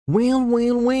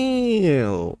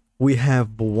Well. We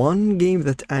have one game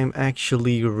that I'm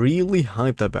actually really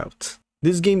hyped about.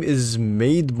 This game is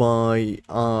made by,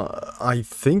 I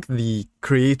think, the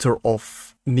creator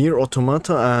of Nier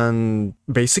Automata and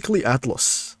basically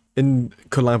Atlas in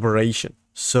collaboration.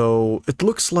 So it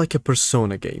looks like a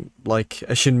Persona game, like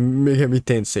a Shin Megami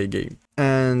Tensei game.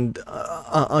 And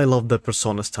I love the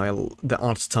Persona style, the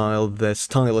art style, the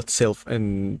style itself,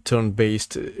 and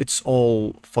turn-based. It's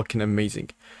all fucking amazing.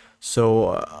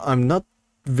 So I'm not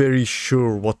very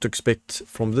sure what to expect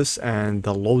from this, and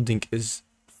the loading is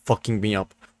fucking me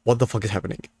up. What the fuck is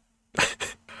happening?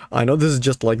 I know this is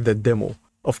just like the demo.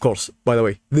 Of course, by the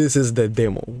way, this is the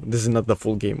demo. This is not the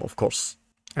full game, of course.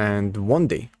 And one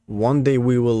day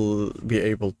we will be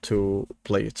able to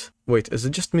play it. Wait, is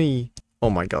it just me? Oh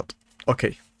my god.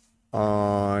 Okay.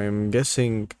 I'm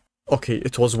guessing... Okay,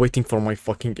 it was waiting for my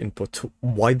fucking input.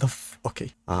 Why the f...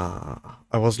 Okay.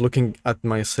 I was looking at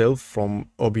myself from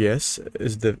OBS.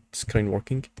 Is the screen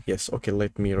working? Yes, okay,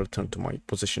 let me return to my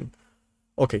position.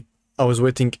 Okay, I was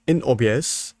waiting in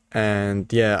OBS,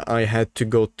 and yeah, I had to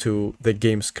go to the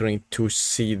game screen to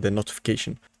see the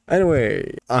notification.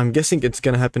 Anyway, I'm guessing it's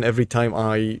gonna happen every time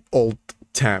I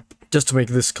Alt-Tab. Just to make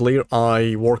this clear,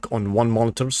 I work on one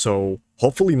monitor, so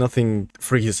hopefully nothing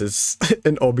freezes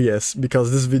in OBS,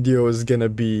 because this video is gonna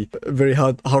be very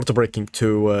heartbreaking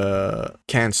to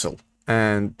cancel.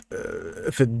 And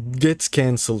if it gets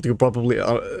cancelled, you probably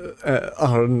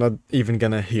are not even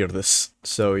gonna hear this.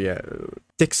 So yeah,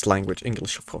 text language,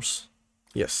 English, of course.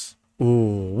 Yes.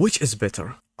 Ooh, which is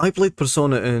better? I played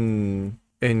Persona in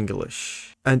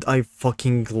English, and I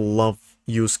fucking love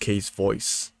Use Case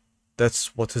voice.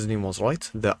 That's what his name was, right?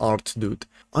 The art dude.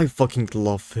 I fucking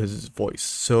love his voice.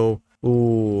 So,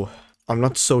 ooh, I'm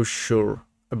not so sure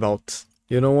about...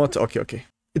 You know what? Okay.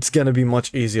 It's gonna be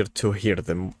much easier to hear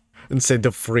them instead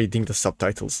of reading the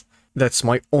subtitles. That's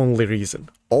my only reason.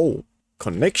 Oh,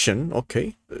 connection?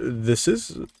 Okay. This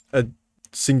is a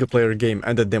single-player game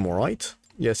and a demo, right?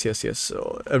 Yes.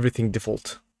 So everything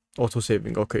default.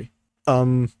 Auto-saving, okay.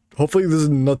 Hopefully this is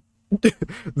not...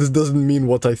 this doesn't mean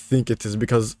what I think it is,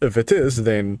 because if it is,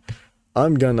 then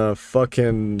I'm gonna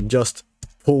fucking just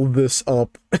pull this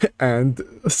up and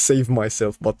save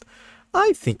myself, but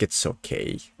I think it's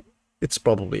okay. It's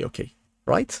probably okay,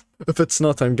 right? If it's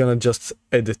not, I'm gonna just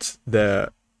edit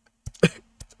the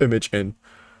image in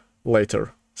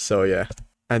later, so yeah.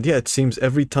 And yeah, it seems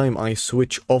every time I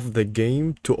switch off the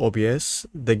game to OBS,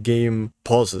 the game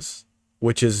pauses,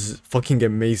 which is fucking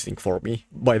amazing for me,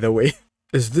 by the way.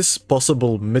 Is this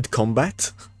possible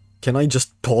mid-combat? Can I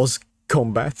just pause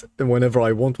combat whenever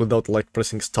I want without like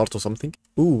pressing start or something?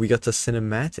 Ooh, we got a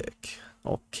cinematic.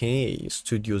 Okay,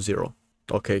 Studio Zero.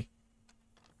 Okay.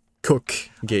 Cook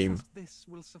game. This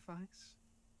will suffice.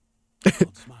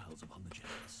 God smiles upon the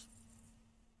jealous.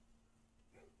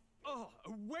 Oh,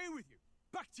 away with you!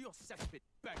 Back to your cesspit,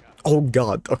 beggar! Oh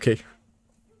god, okay.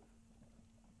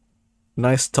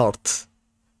 Nice start.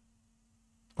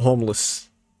 Homeless.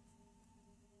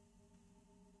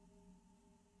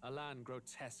 A land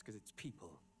grotesque as its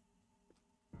people.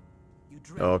 You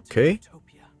Okay.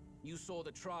 Utopia. You saw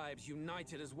the tribes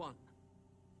united as one.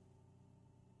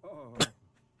 Oh.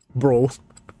 Bro,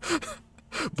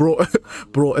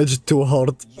 edged too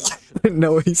hard.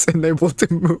 Now he's unable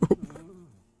to move.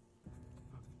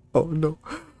 Oh no,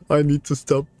 I need to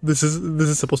stop. This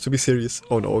is supposed to be serious.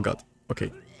 Oh no, oh god.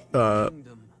 Okay.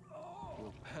 Kingdom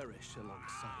will perish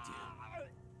alongside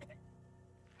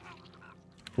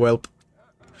you. Welp.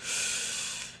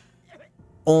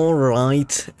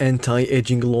 Alright,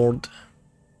 anti-aging lord.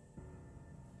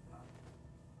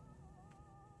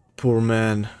 Poor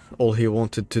man, all he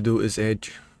wanted to do is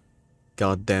age.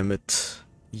 God damn it,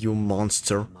 you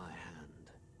monster. My hand.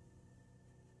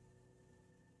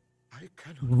 I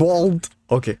cannot. Bald!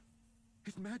 Okay.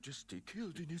 His Majesty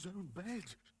killed in his own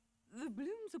bed. The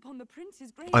blooms upon the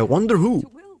prince's grave I wonder who. to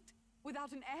wilt,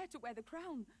 without an heir to wear the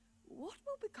crown. What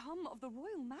will become of the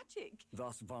royal magic?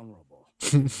 Thus vulnerable.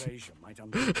 Invasion might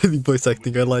The voice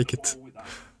acting, I like it.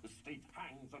 The state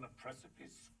hangs on a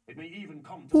precipice. It may even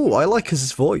come to... Ooh, I like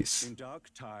his voice. In dark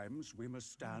times, we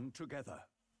must stand together.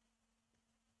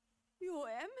 Your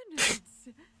Eminence.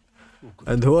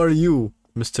 And who are you,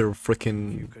 Mr. You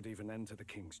Frickin' could even enter the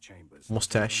king's chambers.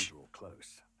 Mustache? Draw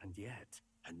close, And yet,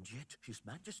 His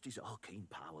Majesty's arcane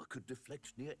power could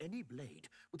deflect near any blade.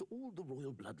 With all the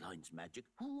royal bloodline's magic,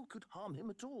 who could harm him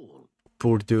at all?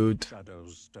 Poor dude.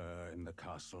 shadows stir in the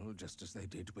castle just as they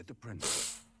did with the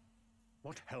prince.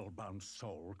 What hellbound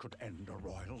soul could end a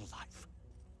royal life?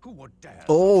 Who would dare?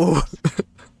 Oh!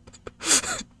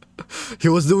 He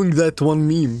was doing that one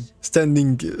meme,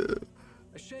 standing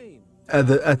A shame.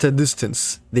 at a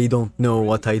distance, they don't know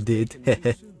what I did.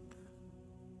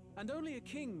 And only a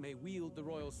king may wield the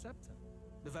royal scepter,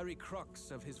 the very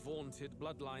crux of his vaunted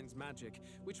bloodline's magic,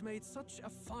 which made such a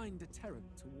fine deterrent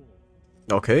to war.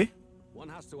 Okay. One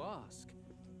has to ask,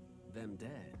 them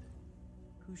dead,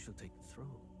 who shall take the throne?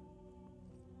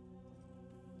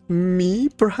 Me,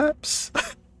 perhaps?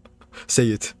 Say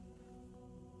it.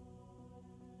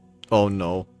 Oh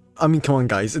no. I mean, come on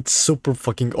guys, it's super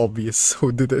fucking obvious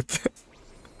who did it.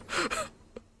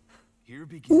 Here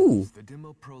begins Ooh. the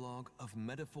demo prologue of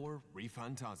Metaphor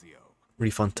ReFantazio.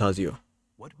 ReFantazio.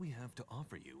 What we have to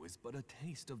offer you is but a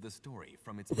taste of the story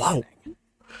from its Wow. beginning.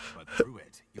 But through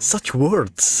it, you'll Such see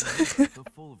words. the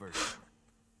full version.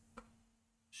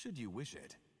 Should you wish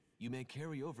it, you may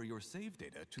carry over your save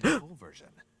data to the full version.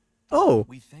 Oh,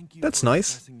 We thank you that's for nice.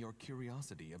 expressing your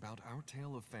curiosity about our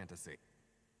tale of fantasy.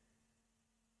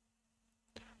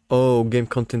 Oh, game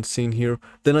content scene here.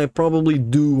 Then I probably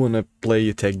do want to play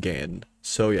it again.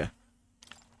 So yeah.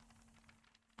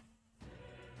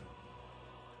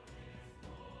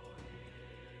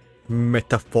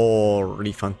 Metaphor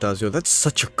ReFantazio. That's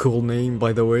such a cool name,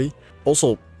 by the way.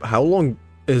 Also, how long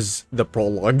is the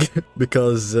prologue?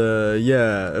 Because,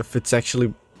 yeah, if it's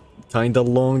actually kinda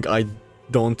long, I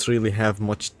don't really have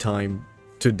much time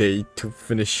today to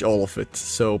finish all of it.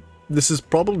 So, this is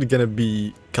probably gonna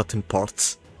be cut in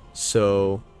parts.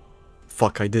 So,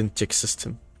 fuck, I didn't check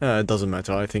system. It doesn't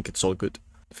matter, I think it's all good.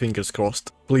 Fingers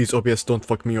crossed. Please, OBS, don't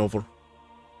fuck me over.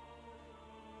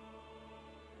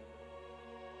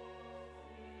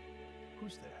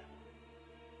 Who's there?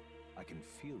 I can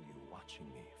feel you watching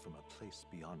me from a place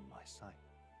beyond my sight.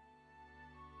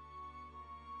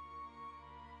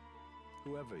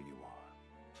 Whoever you are,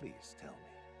 please tell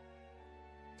me.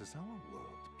 Does our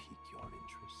world pique your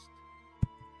interest?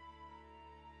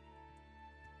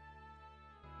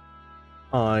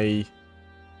 I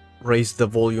raised the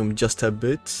volume just a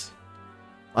bit.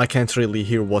 I can't really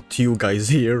hear what you guys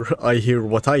hear. I hear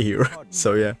what I hear. Pardon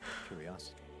So my yeah.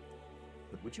 Curiosity.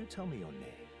 But would you tell me your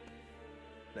name?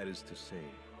 That is to say,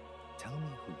 tell me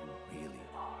who you really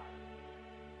are.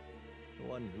 The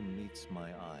one who meets my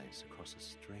eyes across a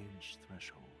strange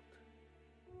threshold.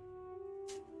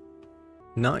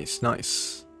 Nice,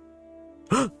 nice.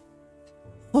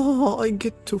 Oh, I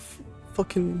get to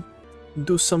fucking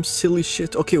do some silly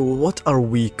shit. Okay, what are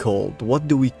we called? What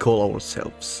do we call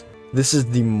ourselves? This is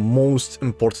the most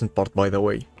important part, by the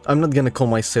way. I'm not gonna call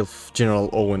myself General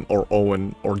Owen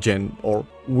or Jen, or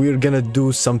we're gonna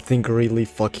do something really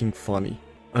fucking funny.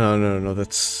 No,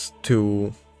 that's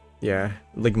too... Yeah,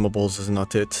 Ligma Balls is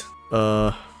not it.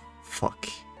 Fuck.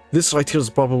 This right here is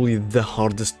probably the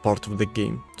hardest part of the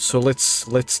game. So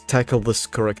let's tackle this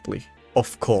correctly.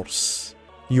 Of course.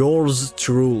 Yours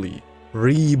truly,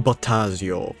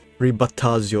 ReFantazio.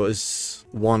 ReFantazio is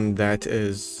one that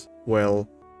is, well,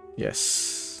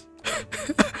 yes.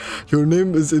 Your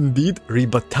name is indeed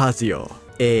ReFantazio.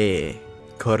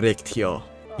 Correctio.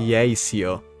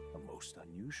 Yaisio. A most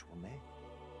unusual name.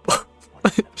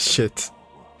 Shit.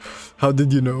 How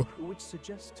did you know? Which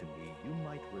suggests to me you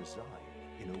might reside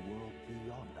in a world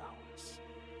beyond ours.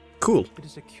 Cool. It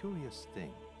is a curious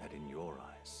thing that in your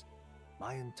eyes,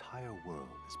 my entire world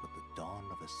is but the dawn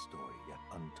of a story yet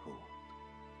untold.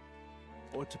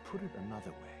 Or to put it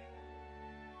another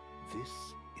way, this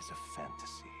is a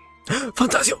fantasy.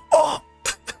 Fantasio! Oh!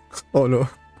 Oh no.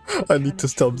 I need to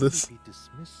stop Can it this. truly be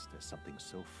dismissed as something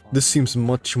so far This seems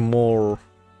much more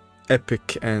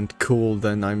epic and cool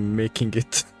than I'm making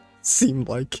it seem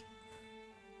like.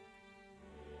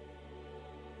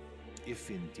 If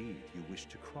indeed you wish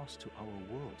to cross to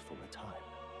our world for a time,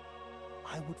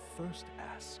 I would first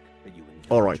ask that you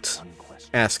indulge Alright. one question.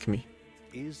 Ask me.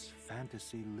 Is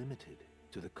fantasy limited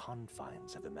to the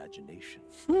confines of imagination?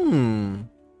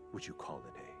 Would you call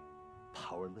it a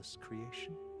powerless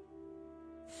creation?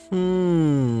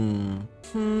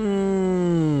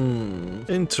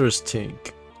 Interesting.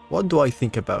 What do I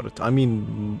think about it? I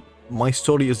mean, my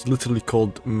story is literally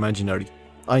called Imaginary.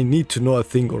 I need to know a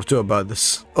thing or two about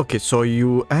this. Okay, so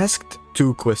you asked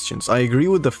two questions. I agree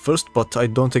with the first, but I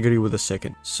don't agree with the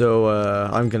second. So,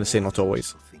 I'm gonna say not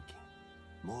always. Thinking,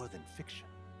 more than fiction.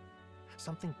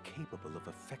 Something capable of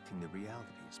affecting the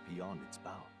realities beyond its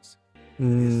bounds.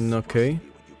 This Okay. must be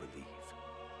what you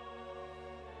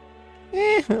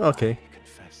believe. Okay. I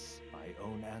confess, my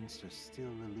own answer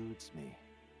still eludes me.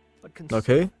 But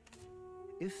Okay.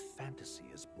 if fantasy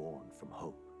is born from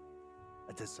hope,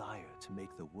 a desire to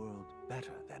make the world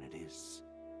better than it is,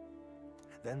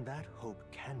 then that hope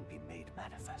can be made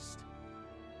manifest.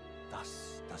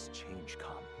 Thus does change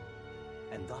come,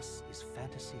 and thus is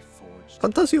fantasy forged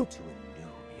Fantasio. to a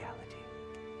new reality.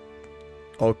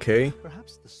 Okay.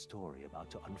 Perhaps the story about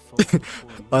to unfold before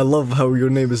you I love how your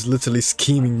name is literally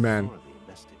Scheming Man. thoroughly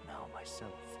invested now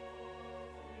myself.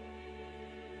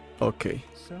 Okay.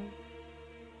 So,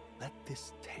 let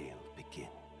this tale begin.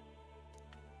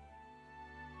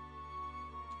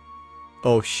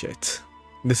 Oh shit.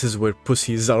 This is where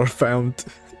pussies are found.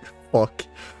 Fuck.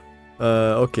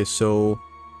 Okay, so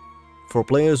for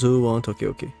players who want,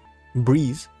 okay.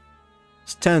 Breeze.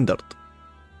 Standard.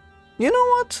 You know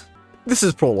what? This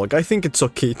is prologue. I think it's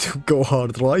okay to go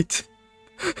hard, right?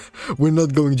 We're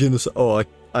not going genocide. Oh,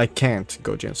 I can't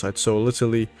go genocide. So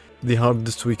literally, the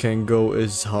hardest we can go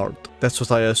is hard. That's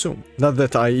what I assume. Not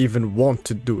that I even want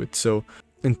to do it. So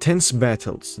intense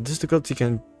battles. Difficulty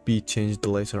can be changed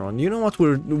later on. You know what?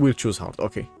 We'll choose hard.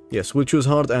 Okay. Yes, we'll choose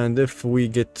hard. And if we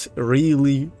get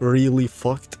really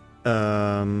fucked,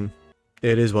 it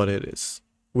is what it is.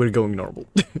 We're going normal.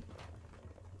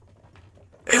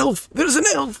 Elf! There's an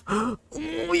elf! Oh,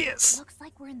 yes! Looks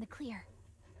like we're in the clear.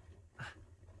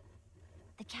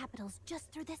 The capital's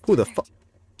just through this Who the desert.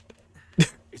 fuck?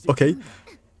 Okay.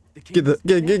 Get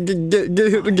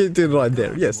it right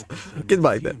there. Yes. Get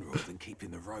back there. Than keeping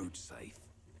the road safe.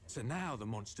 So now the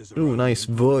monsters are Ooh, roaming nice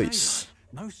in broad voice.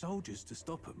 daylight. No soldiers to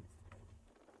stop them.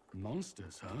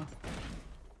 Monsters, huh?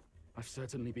 I've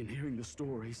certainly been hearing the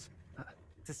stories.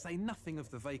 To say nothing of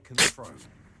the vacant throne.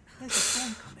 There's a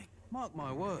storm coming. Mark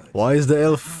my words. Why is the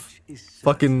elf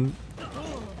fucking...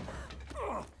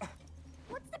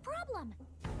 What's the problem?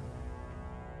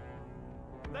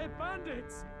 They're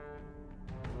bandits.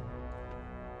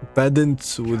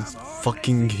 Pedants with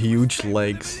fucking huge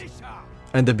legs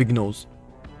and a big nose.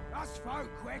 Us folk,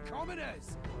 we're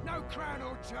commoners. No crown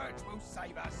or church will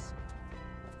save us.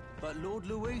 But Lord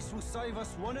Luis will save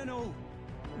us one and all.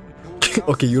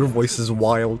 Okay, your voice is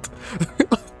wild.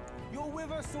 You're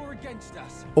with us or against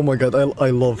us? Oh my god, I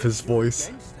love his voice.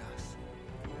 Against us.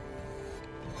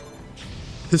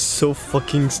 He's so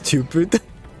fucking stupid.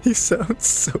 He sounds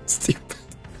so stupid.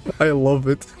 I love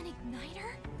it. An igniter?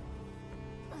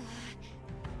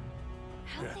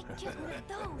 How did they get one of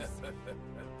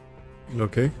those?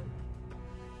 Okay.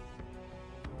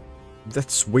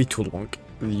 That's way too long.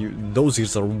 Those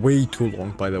ears are way too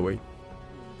long, by the way.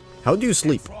 How do you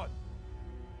sleep?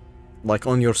 Like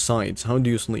on your sides, how do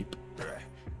you sleep?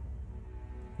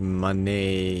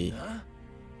 Money.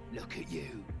 Look at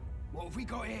you. What have we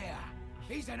got here?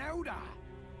 He's an elder.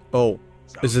 Oh,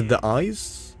 is it the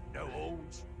eyes? No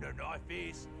horns, no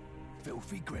knife.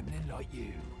 Filthy gremlin like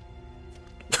you.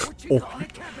 What you Oh. got in the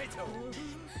capital?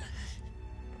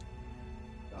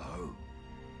 Oh,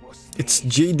 what's It's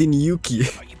this? Jaden Yuki.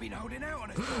 Like you've been holding out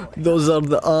on us, boy. Those are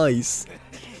the eyes.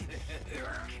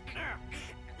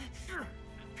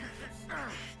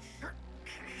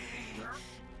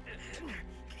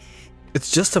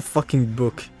 It's just a fucking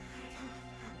book.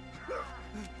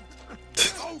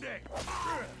 Hold it.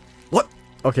 What?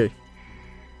 Okay.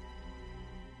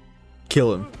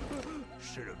 Kill him.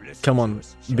 Should have listened Come to on,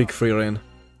 us, big son. free reign.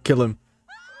 Kill him.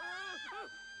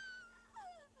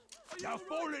 Now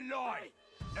fall in line.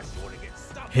 That's all to get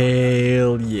stuck.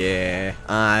 Hell yeah.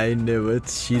 I knew it.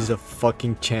 She's a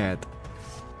fucking Chad.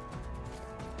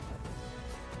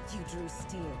 You drew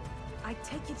steel. I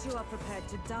take it you are prepared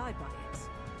to die by it.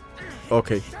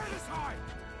 Okay. Stand aside.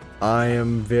 I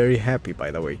am very happy,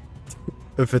 by the way.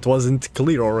 If it wasn't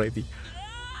clear already.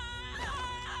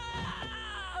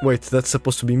 Wait, that's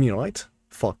supposed to be me, right?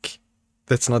 Fuck.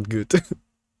 That's not good.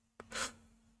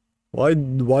 Why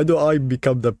do I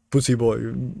become the pussy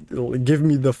boy? Give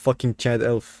me the fucking Chad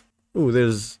elf. Oh,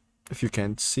 there's... If you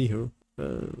can't see her.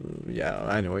 Yeah,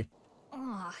 anyway.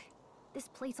 Ugh, this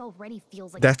place already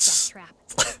feels like That's- a death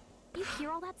trap. You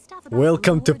hear all that stuff about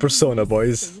Welcome to Lord Persona, Luis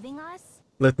boys. saving us?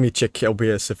 Let me check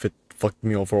OBS if it fucked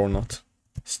me over or not.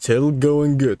 Still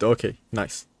going good. Okay,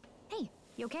 nice. Hey,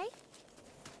 you okay?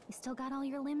 You still got all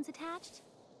your limbs attached?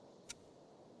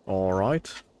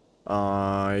 Alright.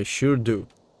 I sure do.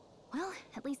 Well,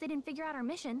 at least they didn't figure out our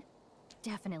mission.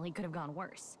 Definitely could have gone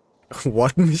worse.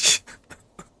 What mission?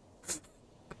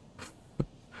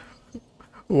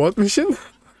 What mission?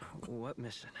 What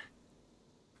mission?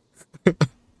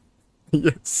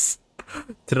 Yes.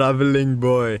 Traveling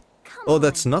boy. Come Oh,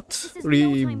 that's on. not This is no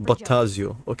time for jokes.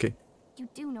 ReFantazio. Okay. You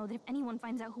do know that if anyone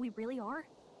finds out who we really are,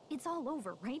 it's all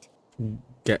over, right?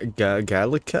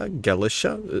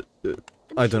 Galicia? The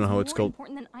I don't know how mission's it's more called.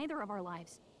 important than either of our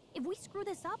lives. If we screw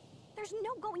this up, there's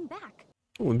no going back.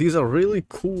 Oh, these are really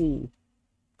cool.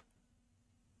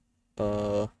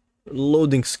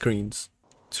 Loading screens.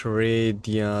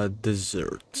 Tradia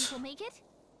Desert. Think we'll make it?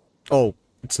 Oh,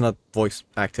 it's not voice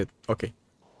acted. Okay.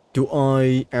 Do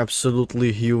I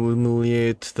absolutely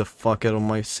humiliate the fuck out of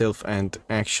myself and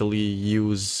actually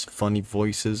use funny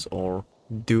voices, or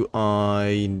do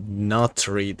I not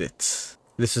read it?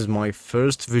 This is my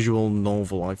first visual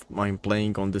novel I'm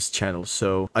playing on this channel,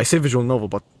 so I say visual novel,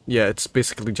 but yeah, it's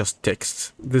basically just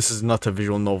text. This is not a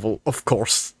visual novel, of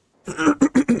course.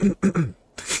 This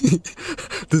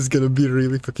is gonna be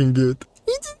really fucking good.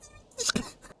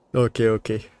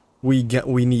 Okay. We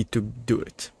need to do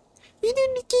it.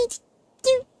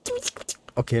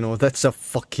 Okay, no, that's a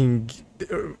fucking...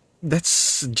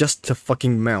 that's just a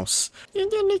fucking mouse.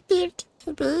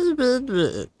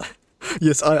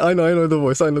 Yes, I know the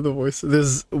voice,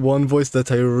 There's one voice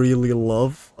that I really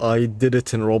love. I did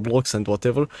it in Roblox and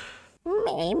whatever.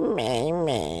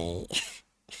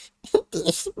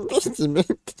 This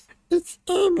measurement is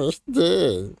almost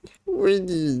done. When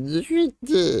you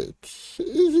did,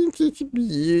 isn't it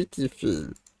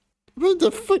beautiful? What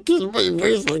the fuck is my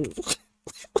voice like this?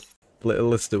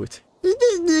 Let's do it. You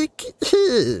don't look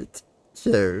hurt.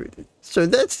 So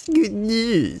that's good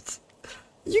news.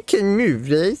 You can move,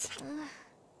 right?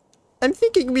 I'm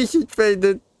thinking we should find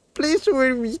a place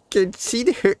where we can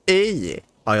see her area.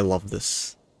 I love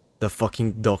this. The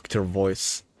fucking doctor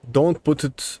voice. Don't put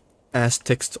it as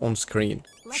text on screen.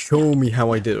 Show me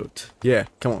how I did it. Yeah,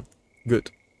 come on.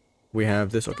 Good. We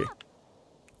have this, okay.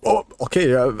 Oh,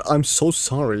 okay, I'm so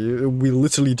sorry. We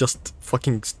literally just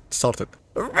fucking started.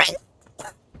 Right.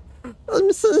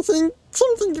 I'm sensing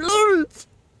something large.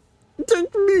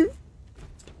 Don't move.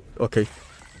 Okay.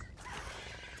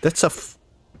 That's a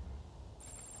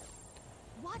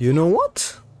You know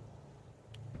what?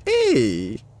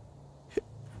 Hey!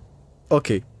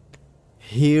 Okay.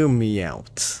 Hear me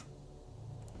out.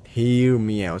 Hear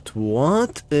me out.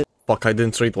 What? Fuck, I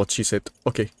didn't read what she said.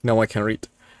 Okay, now I can read.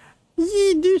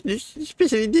 Yeah, this is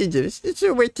especially dangerous.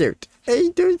 So watch out.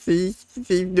 I don't see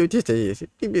they've noticed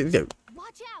it.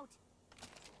 Watch out!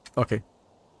 Okay.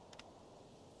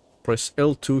 Press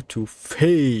L2 to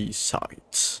face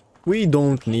sights. We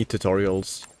don't need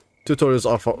tutorials. Tutorials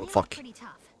are for fuck.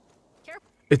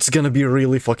 It's gonna be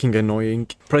really fucking annoying.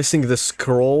 Pressing the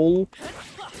scroll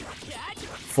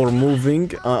for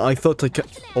moving. I thought I can.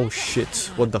 Oh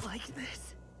shit! What the?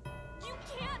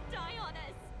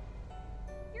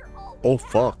 Oh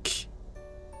fuck!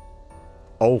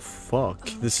 Oh fuck!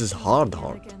 This is hard.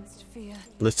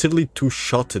 Literally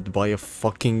two-shotted by a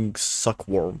fucking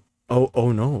suckworm.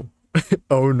 Oh no!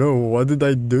 Oh no! What did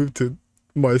I do to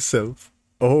myself?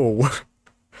 Oh.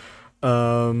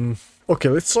 Okay,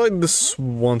 let's try this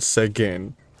once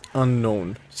again.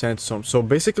 Unknown sandstorm. So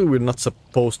basically we're not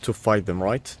supposed to fight them,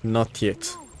 right? Not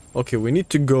yet. Okay, we need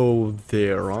to go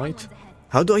there, right?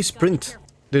 How do I sprint?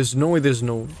 There's no way there's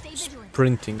no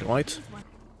sprinting, right?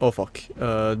 Oh fuck.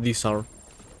 These are...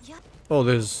 Oh,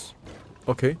 there's...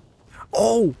 Okay.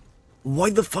 Oh! Why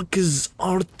the fuck is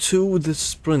R2 the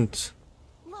sprint?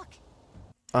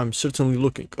 I'm certainly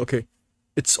looking. Okay.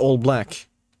 It's all black.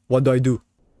 What do I do?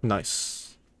 Nice.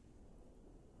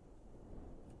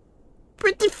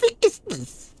 What the fuck is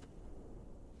this?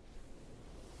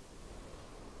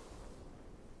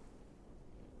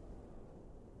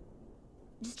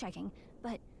 Just checking,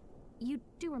 but you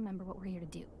do remember what we're here to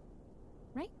do,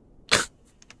 right?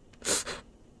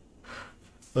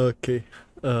 Okay.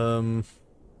 I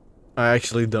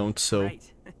actually don't, so...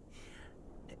 Right.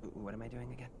 What am I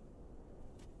doing again?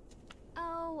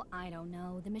 Oh, I don't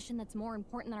know. The mission that's more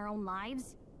important than our own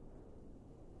lives?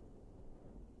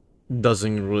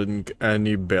 Doesn't ring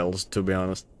any bells, to be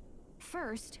honest.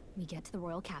 First, we get to the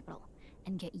royal capital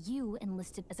and get you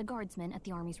enlisted as a guardsman at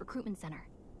the army's recruitment center.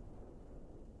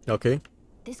 Okay.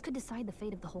 This could decide the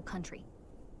fate of the whole country.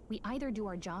 We either do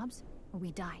our jobs or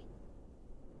we die.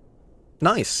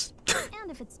 Nice. And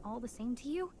if it's all the same to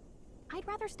you, I'd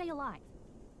rather stay alive.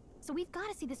 So we've got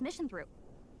to see this mission through.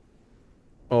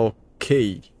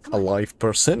 Okay, a live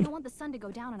person. I don't want the sun to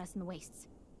go down on us in the wastes.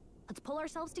 Let's pull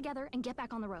ourselves together and get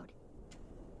back on the road.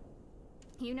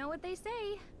 You know what they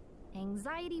say.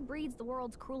 Anxiety breeds the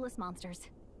world's cruelest monsters.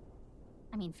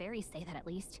 I mean, fairies say that at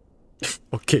least.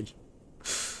 Okay.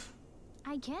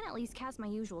 I can at least cast my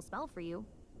usual spell for you.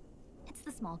 It's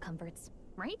the small comforts,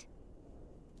 right?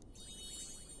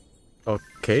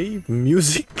 Okay,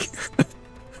 music.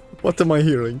 What am I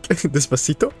hearing?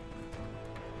 Despacito?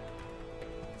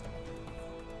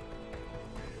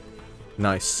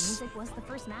 Nice. Music was the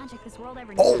first magic this world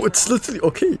ever Oh, knew. it's literally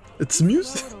okay. It's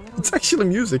music. It's actually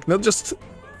music, not just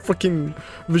freaking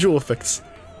visual effects.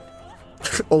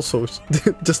 Also,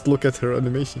 just look at her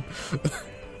animation.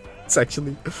 It's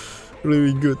actually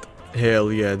really good.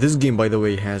 Hell yeah. This game, by the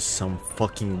way, has some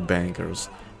fucking bangers.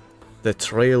 The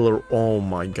trailer, oh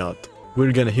my god.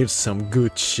 We're gonna hear some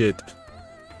good shit.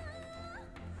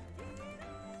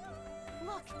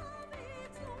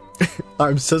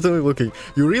 I'm certainly looking.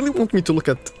 You really want me to look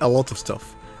at a lot of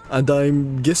stuff. And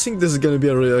I'm guessing this is gonna be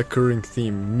a recurring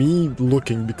theme. Me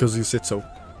looking because you said so.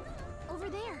 Over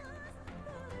there.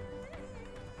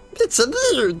 It's a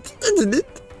bird, isn't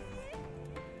it?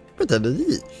 What an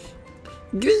leaf.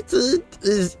 Great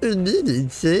is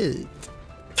unneeded said.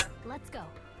 Let's go.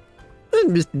 I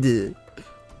missed there.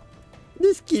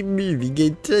 Let's keep moving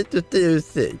and try to stay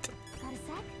outside.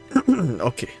 Got a sec?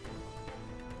 Okay.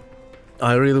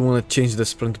 I really want to change the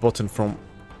sprint button from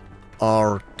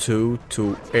R2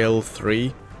 to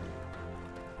L3.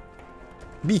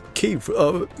 Be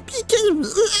careful. Be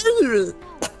careful.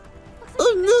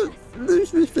 Oh no.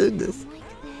 Let me find this.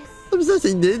 I'm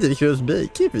something dangerous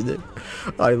back. Keep it there.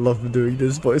 I love doing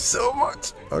this voice so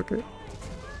much. Okay.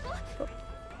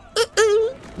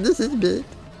 This is bad.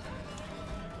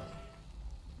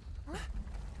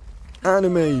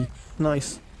 Anime.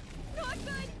 Nice.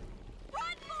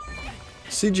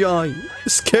 CGI.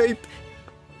 Escape.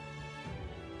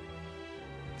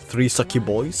 3 sucky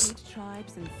boys. 8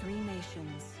 tribes and 3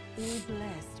 nations, all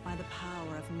blessed by the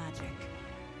power of magic.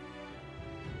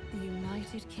 The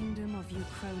United Kingdom of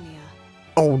Uchronia.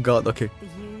 Oh god, okay. The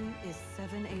year is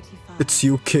 785. It's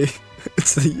UK.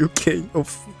 It's the UK of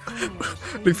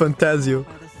ReFantazio.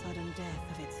 By the sudden death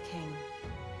of its king.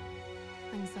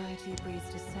 Anxiety breeds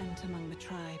dissent among the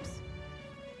tribes.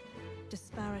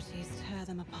 Disparities tear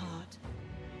them apart.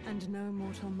 And no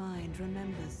mortal mind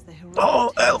remembers the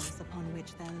heroic tales upon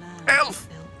which their land is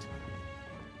built.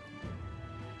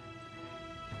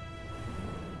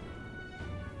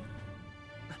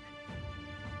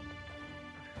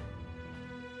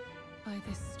 By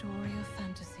this story of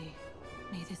fantasy,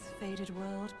 may this faded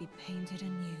world be painted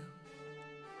anew.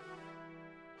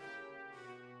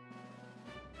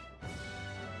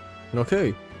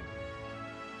 Okay.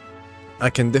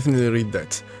 I can definitely read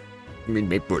that.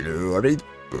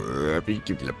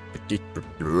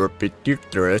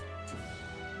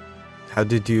 How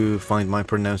did you find my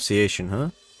pronunciation, huh?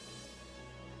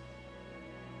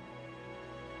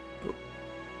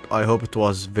 I hope it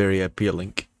was very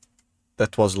appealing.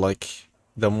 That was like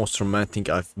the most romantic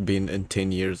I've been in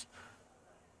 10 years.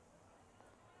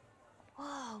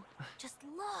 Whoa, just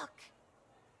look.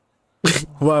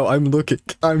 Wow, I'm looking.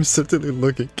 I'm certainly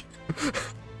looking.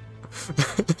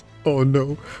 Oh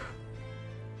no.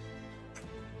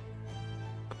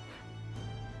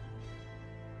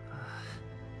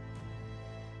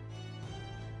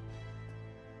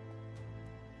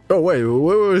 Oh wait,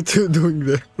 what were you doing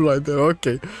there? Right there,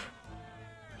 okay.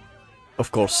 Of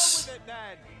course.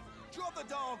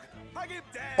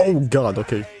 Oh god,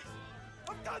 okay.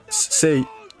 Say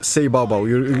Baba,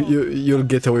 you'll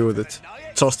get away with it.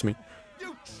 Trust me.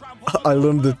 I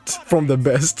learned it from the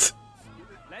best.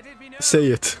 Say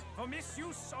it.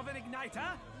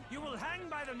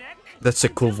 That's a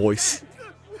cool voice.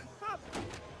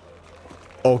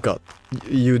 Oh god,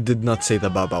 you did not say the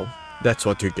Baba. That's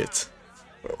what you get.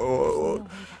 Oh,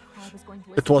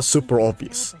 it was super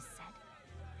obvious.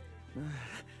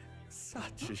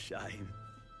 Such a shame.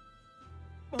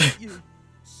 Won't you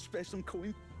spare some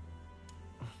coin?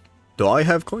 Do I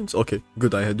have coins? Okay,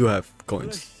 good, I do have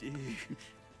coins.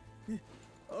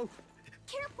 Oh,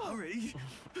 hurry.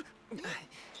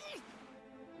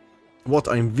 What,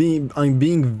 I'm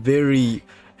being very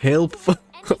helpful.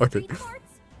 Okay.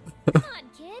 Come on,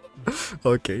 kid.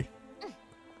 Okay.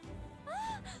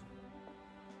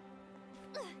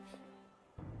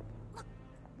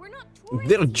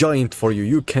 They're giant for you.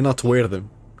 You cannot wear them.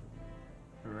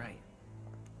 Right.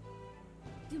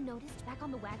 You noticed back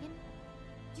on the wagon?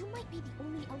 You might be the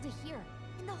only elder here,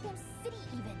 in the whole city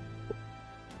even.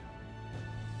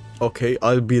 Okay,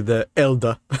 I'll be the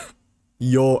elder.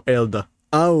 Your elder.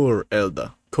 Our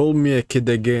elder. Call me a kid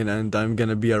again and I'm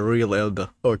gonna be a real elder.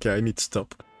 Okay, I need to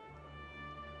stop.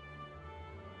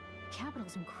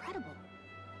 Capital's incredible.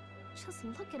 Just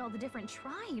look at all the different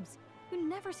tribes. You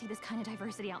never see this kind of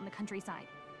diversity out in the countryside.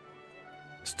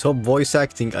 Stop voice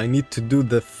acting. I need to do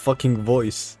the fucking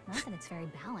voice. Not that it's very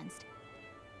balanced.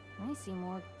 I see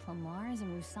more Plamars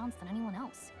and Roussants than anyone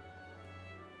else.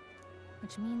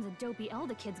 Which means a dopey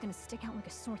elder kid's gonna stick out like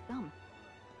a sore thumb.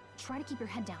 Try to keep your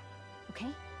head down,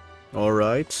 okay?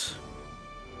 Alright.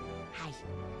 Hey,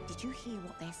 did you hear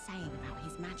what they're saying about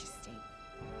His Majesty?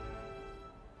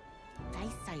 They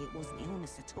say it wasn't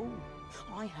illness at all.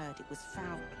 I heard it was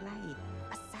foul play,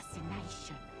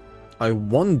 assassination. I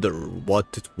wonder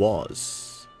what it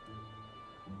was.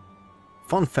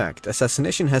 Fun fact,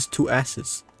 assassination has 2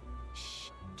 asses. Shh,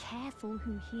 careful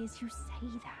who hears you say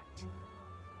that.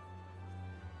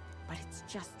 But it's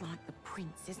just like the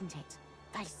prince, isn't it?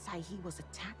 They say he was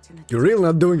attacked in a... You're really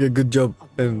not doing a good job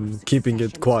in keeping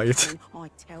it quiet. I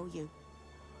tell you.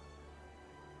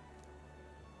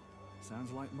 Sounds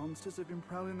like monsters have been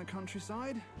prowling the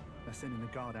countryside. They're sending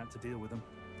a guard out to deal with them.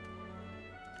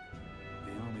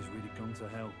 The army's really gone to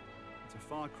hell. It's a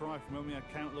far cry from when we had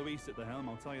Count Luis at the helm,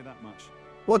 I'll tell you that much.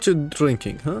 What you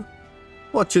drinking, huh?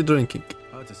 What you drinking?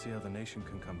 Hard to see how the nation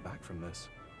can come back from this.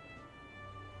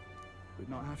 We'd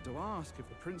not have to ask if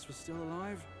the prince was still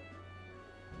alive.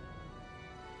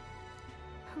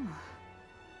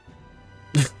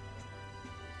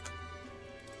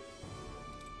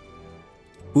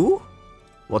 Ooh?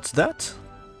 What's that?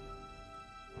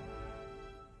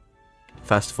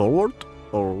 Fast forward?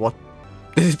 Or what?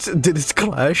 Did it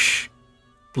crash?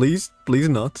 Please? Please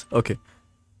not. Okay.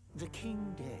 The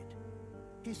king dead.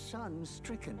 His son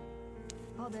stricken.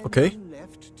 Are there Okay. none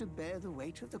left to bear the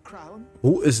weight of the crown?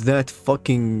 Who is that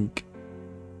fucking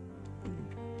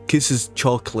Kisses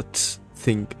chocolate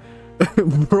thing?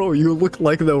 Bro, you look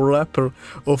like the rapper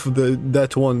of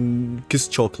that one Kiss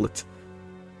Chocolate.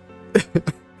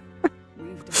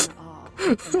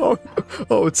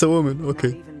 oh, it's a woman.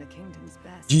 Okay.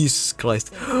 Jesus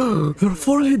Christ. Her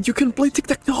forehead, you can play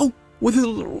tic-tac-toe with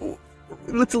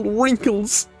little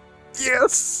wrinkles.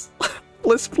 Yes.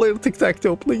 Let's play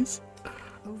tic-tac-toe, please.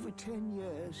 Over 10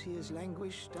 years he has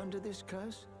languished under this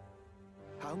curse.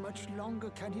 How much longer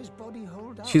can his body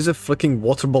hold out? She's a fucking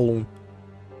water balloon.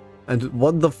 And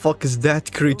what the fuck is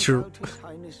that creature? No doubt His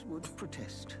Highness would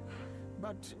protest.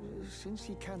 But since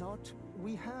he cannot,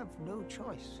 we have no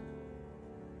choice.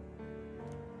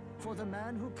 For the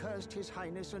man who cursed His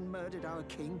Highness and murdered our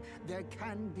king, there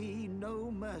can be no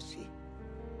mercy.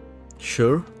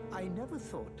 Sure. I never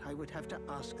thought I would have to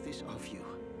ask this of you.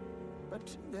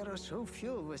 But there are so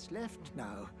few of us left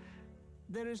now.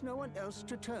 There is no one else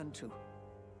to turn to.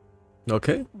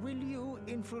 Okay. Will you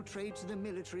infiltrate the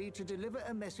military to deliver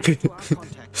a message to our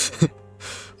contacts?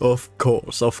 Of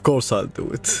course I'll do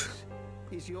it. This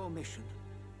is your mission.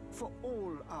 For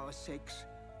all our sakes,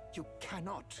 you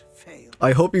cannot fail.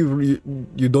 I hope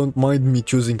you don't mind me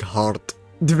choosing hard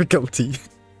difficulty.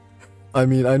 I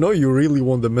mean, I know you really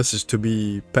want the message to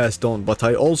be passed on, but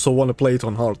I also want to play it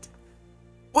on hard.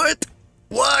 What?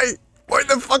 Why? Why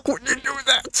the fuck would you do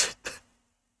that?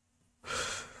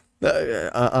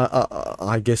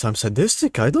 I guess I'm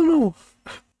sadistic, I don't know.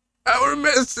 Our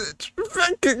message!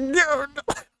 Fucking God!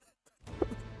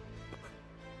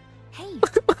 Hey,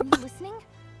 are you listening?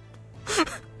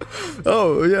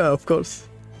 Oh, yeah, of course.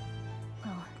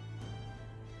 Well,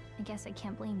 I guess I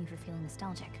can't blame you for feeling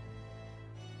nostalgic.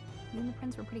 You and the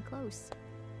prince were pretty close.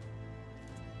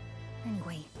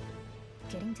 Anyway,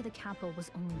 getting to the capital was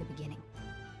only the beginning.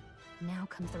 Now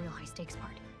comes the real high-stakes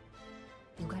part.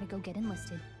 You gotta go get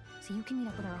enlisted, so you can meet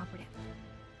up with our operative.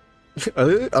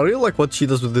 I really like what she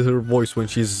does with her voice when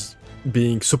she's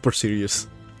being super serious.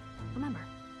 Remember,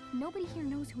 nobody here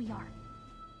knows who we are.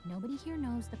 Nobody here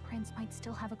knows the prince might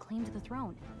still have a claim to the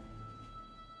throne.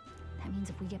 That means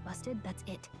if we get busted, that's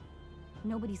it.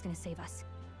 Nobody's gonna save us.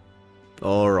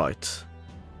 Alright.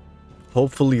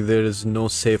 Hopefully there is no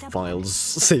save files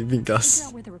saving Figure us.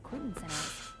 out where the recruitment center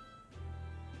is.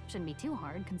 Shouldn't be too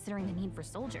hard, considering the need for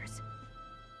soldiers.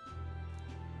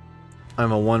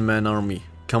 I'm a one-man army.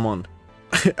 Come on.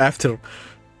 After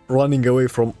running away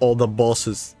from all the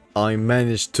bosses, I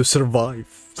managed to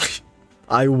survive.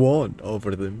 I won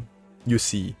over them, you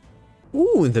see.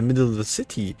 Ooh, in the middle of the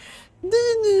city.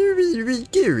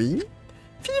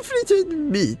 Feel free to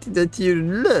admit that you're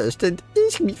lost and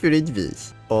ask me for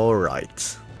advice.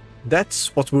 Alright.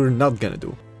 That's what we're not gonna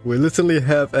do. We literally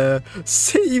have a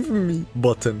save me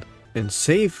button. In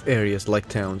safe areas like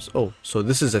towns. Oh, so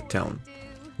this is a town.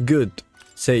 Good.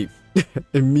 Save.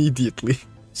 Immediately.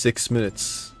 6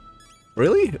 minutes.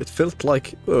 Really? It felt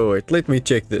like... Oh, wait, let me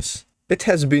check this. It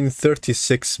has been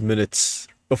 36 minutes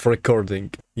of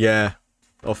recording. Yeah,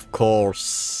 of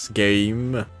course,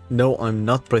 game. No, I'm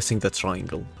not pressing the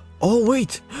triangle. Oh,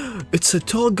 wait! It's a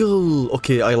toggle!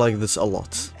 Okay, I like this a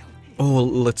lot. Oh,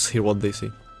 let's hear what they say.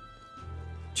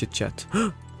 Chit chat.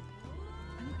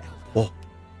 Oh.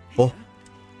 Oh.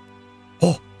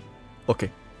 Oh.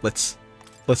 Okay, let's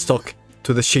talk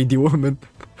to the shady woman.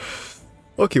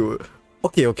 Okay,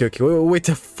 okay. Wait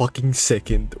a fucking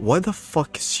second. Why the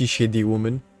fuck is she shady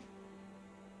woman?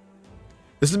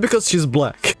 Is it because she's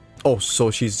black? Oh,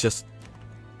 so she's just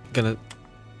gonna...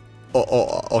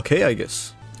 Oh, okay, I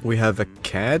guess. We have a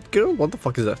cat girl? What the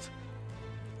fuck is that?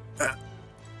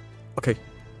 Okay.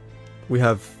 We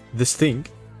have this thing.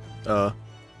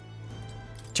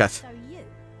 Chat. So you?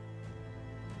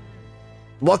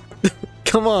 What?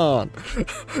 Come on!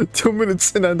 2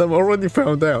 minutes in and I'm already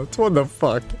found out. What the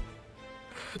fuck?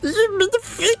 Why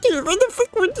the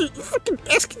fuck would you fucking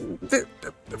ask the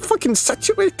fucking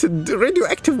saturated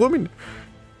radioactive woman?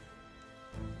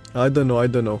 I don't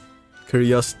know.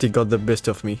 Curiosity got the best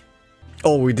of me.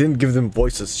 Oh, we didn't give them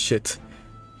voices, shit.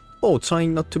 Oh,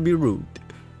 trying not to be rude.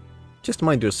 Just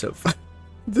mind yourself.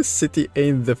 This city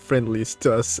ain't the friendliest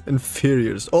to us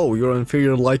inferiors. Oh, you're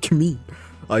inferior like me,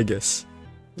 I guess.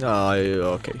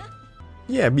 Okay.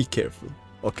 Yeah, be careful.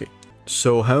 Okay.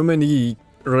 So how many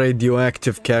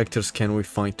radioactive characters can we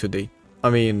find today? I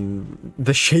mean,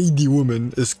 the shady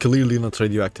woman is clearly not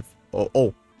radioactive.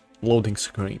 Oh, loading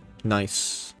screen.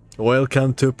 Nice.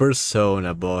 Welcome to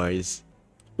Persona, boys.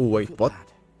 Oh, wait, what?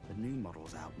 The new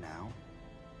model's out now.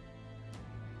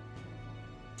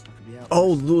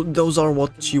 Oh, those are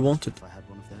what you wanted. If I had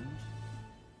one of them.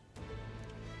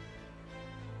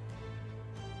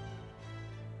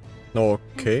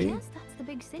 Okay. Yes, that's the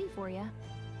big city for you.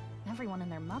 Everyone and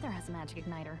their mother has a magic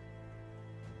igniter.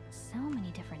 So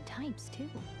many different types, too.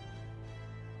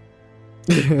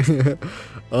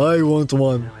 I want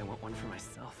one. Now I want one for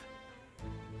myself.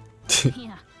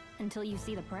 Yeah, until you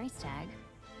see the price tag.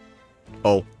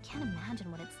 Oh. Can't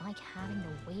imagine what it's like having to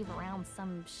wave around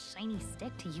some shiny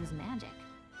stick to use magic.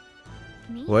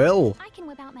 Me? Well. I can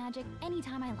whip out magic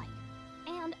anytime I like.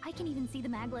 And I can even see the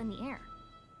Magla in the air.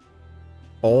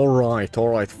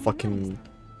 Alright, fucking...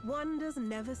 Wonders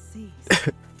never cease.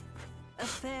 A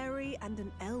fairy and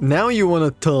an elf. Now you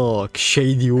wanna talk,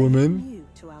 shady woman. New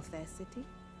to our fair city.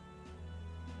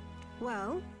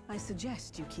 Well, I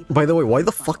suggest you keep. By the way, why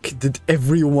the fuck did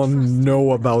everyone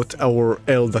know about our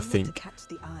Elda thing? Catch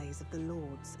the eyes of the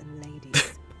lords and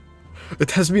ladies.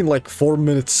 It has been like 4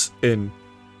 minutes in,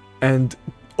 and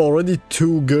already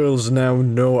 2 girls now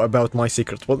know about my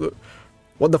secret. What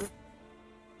the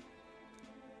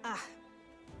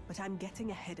But I'm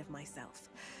getting ahead of myself.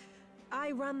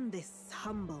 I run this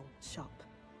humble shop.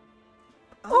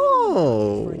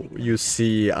 Oh, you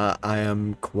see, I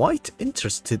am quite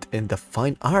interested in the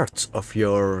fine arts of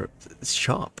your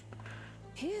shop.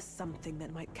 Here's something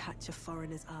that might catch a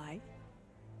foreigner's eye.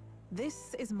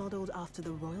 This is modeled after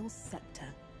the royal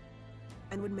scepter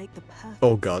and would make the perfect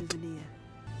souvenir.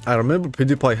 I remember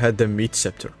PewDiePie had the meat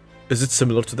scepter. Is it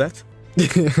similar to that?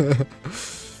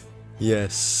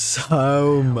 Yes,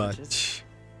 how much?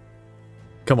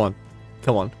 Come on.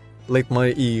 Let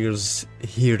my ears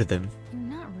hear them. You're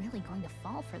not really going to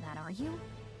fall for that, are you?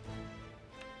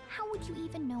 How would you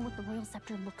even know what the royal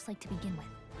scepter looks like to begin with?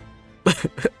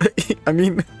 I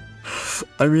mean,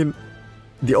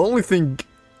 the only thing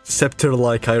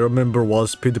scepter-like I remember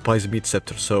was PewDiePie's meat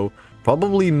scepter, so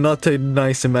probably not a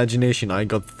nice imagination I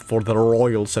got for the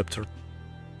royal scepter.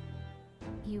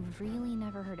 You've really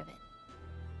never heard of it.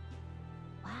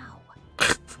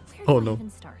 Oh no.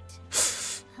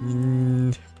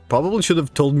 Probably should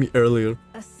have told me earlier.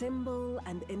 A symbol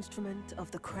and instrument of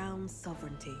the crown's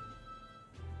sovereignty,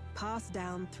 passed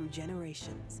down through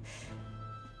generations.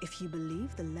 If you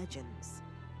believe the legends,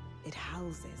 it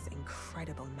houses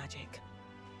incredible magic,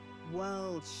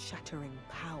 world-shattering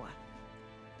power.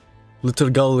 Little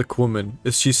Gallic woman,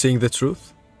 is she saying the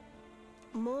truth?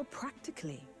 More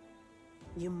practically,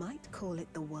 you might call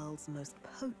it the world's most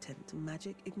potent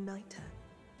magic igniter.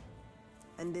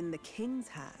 And in the king's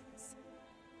hands,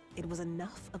 it was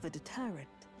enough of a deterrent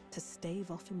to stave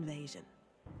off invasion.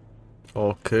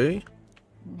 Okay.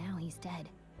 Now he's dead.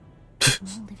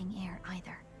 No living heir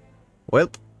either.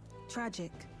 Well.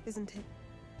 Tragic, isn't it?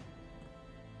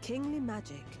 Kingly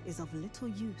magic is of little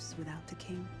use without a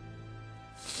king.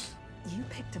 You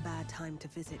picked a bad time to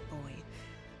visit, boy.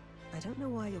 I don't know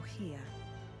why you're here.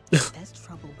 There's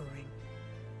trouble brewing.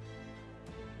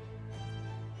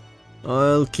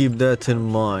 I'll keep that in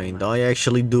mind. I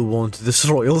actually do want this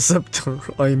royal scepter.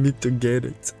 I need to get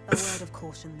it. A word of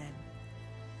caution then.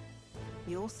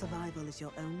 Your survival is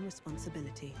your own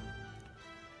responsibility.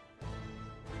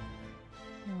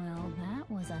 Well, that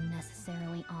was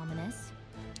unnecessarily ominous.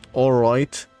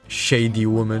 Alright, shady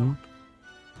woman.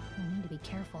 We need to be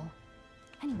careful.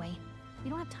 Anyway,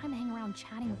 we don't have time to hang around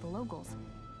chatting with the locals.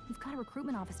 We've got a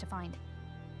recruitment office to find.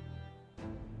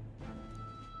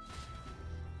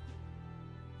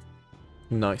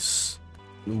 Nice.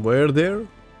 Where there?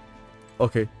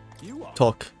 Okay.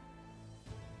 Talk.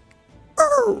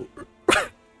 Oh!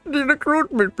 The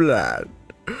recruitment plan.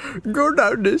 Go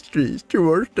down the streets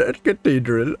towards that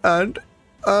cathedral and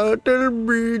there'll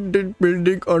be the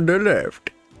building on the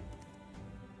left.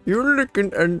 You'll look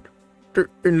in and to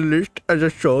enlist as a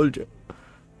soldier.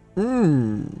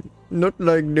 Not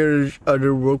like there's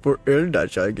other work for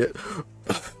elders, I guess.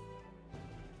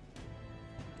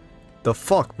 The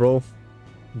fuck, bro?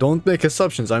 Don't make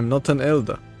assumptions, I'm not an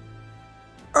elder.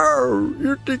 Oh,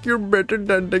 you think you're better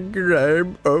than the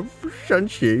grime of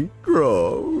Sunshine?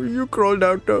 Oh, you crawled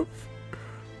out of.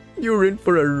 You're in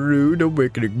for a rude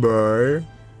awakening, boy.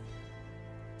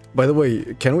 By the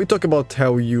way, can we talk about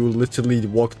how you literally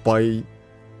walked by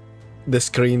the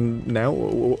screen now?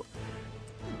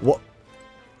 What?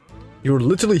 You're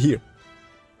literally here.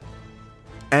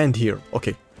 And here.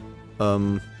 Okay.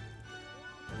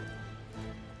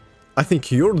 I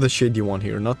think you're the shady one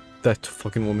here, not that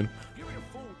fucking woman.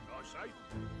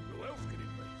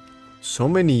 So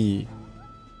many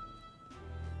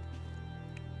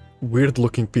weird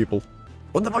looking people.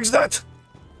 What the fuck is that?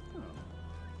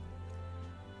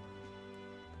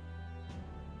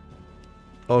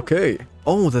 Okay.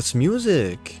 Oh, that's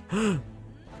music.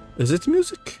 Is it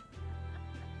music?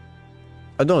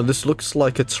 I don't know, this looks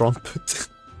like a trumpet.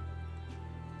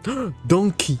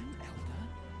 Donkey.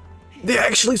 They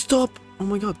actually stop. Oh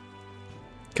my god.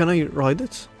 Can I ride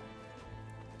it?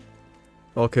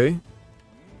 Okay.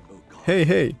 Hey,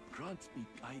 hey.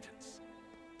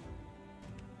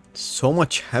 So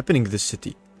much happening in this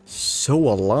city. So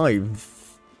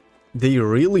alive. They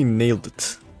really nailed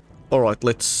it. Alright,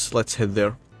 let's head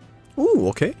there. Ooh,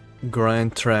 okay.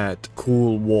 Grand Trad.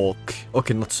 Cool walk.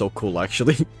 Okay, not so cool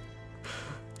actually.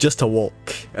 Just a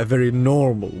walk. A very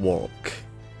normal walk.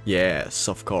 Yes,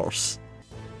 of course.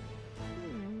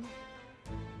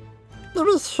 I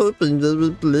was hoping that we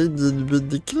blended with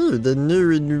the crowd and no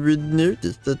one would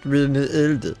notice that we're an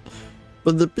elder.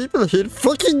 But the people here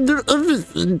fucking do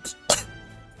everything.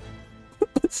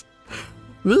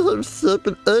 We have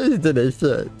sharper eyes than I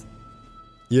thought.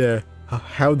 Yeah,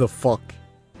 how the fuck?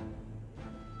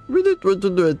 We don't want to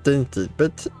do attention,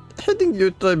 but heading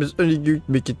your tribe is only going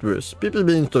to make it worse. People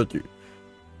may insult you.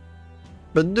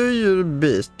 But do your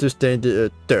best to stand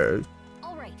tall.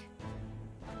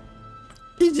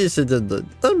 Easy said than done.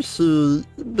 I'm sorry,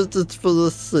 but it's for the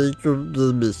sake of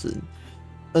the mission.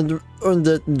 And on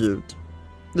that note,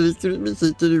 the recruitment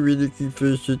center we're looking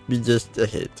for should be just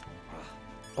ahead.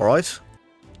 Alright.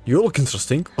 You look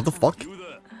interesting. What the fuck?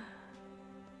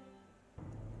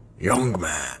 Young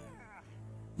man,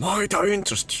 might I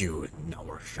interest you in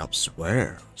our shop's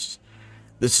wares?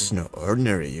 This is no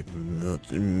ordinary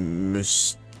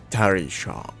mystery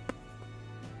shop.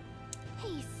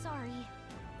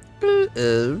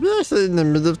 We're actually in the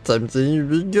middle of something.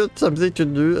 We got something to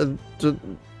do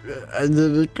at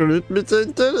the recruitment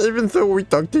center, even though we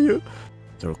talked to you.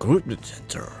 The recruitment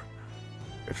center?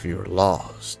 If you're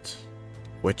lost.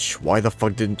 Which, why the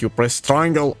fuck didn't you press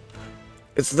triangle?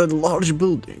 It's the large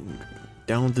building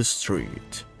down the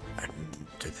street and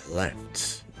to the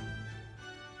left.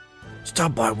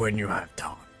 Stop by when you have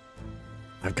time.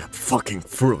 I've got fucking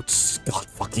fruits. God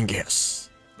fucking guess.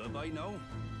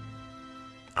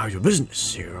 I do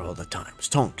business here all the time.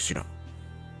 Stonks, you know.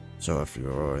 So if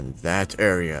you're in that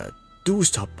area, do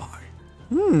stop by.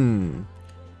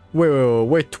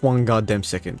 Wait one goddamn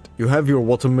second. You have your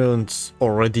watermelons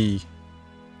already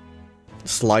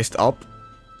sliced up?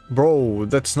 Bro,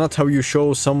 that's not how you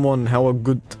show someone how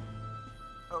good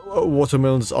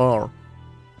watermelons are.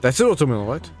 That's a watermelon,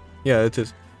 right? Yeah, it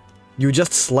is. You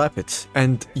just slap it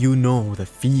and you know the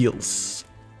feels.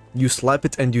 You slap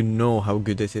it and you know how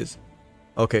good it is.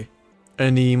 Okay.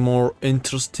 Any more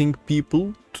interesting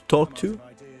people to talk to?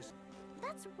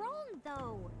 That's wrong,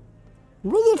 though.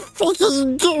 What the fuck are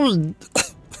you doing?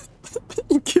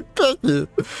 Get back here.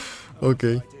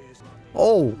 Okay.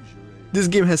 Oh, this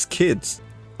game has kids.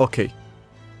 Okay.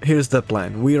 Here's the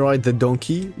plan. We ride the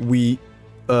donkey. We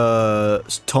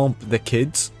stomp the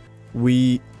kids.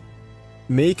 We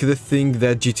make the thing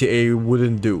that GTA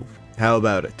wouldn't do. How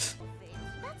about it?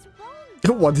 That's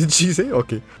wrong. What did she say?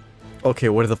 Okay. Okay,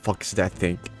 where the fuck is that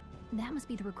thing? That must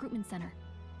be the recruitment center.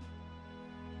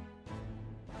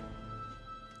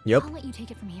 Yep. I'll let you take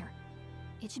it from here.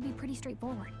 It should be pretty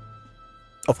straightforward.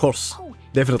 Of course. Oh,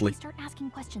 definitely. Start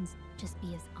asking questions. Just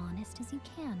be as honest as you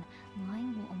can.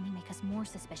 Lying will only make us more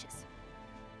suspicious.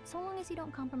 So long as you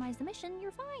don't compromise the mission,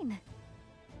 you're fine.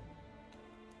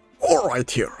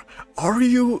 Alright here. Are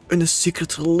you in a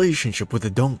secret relationship with a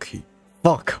donkey?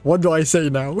 Fuck, what do I say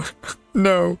now?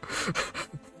 No.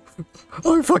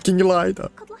 I fucking lied.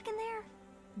 Good luck in there.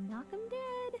 Knock 'em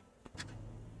dead.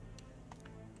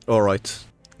 Alright,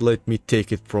 let me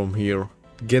take it from here.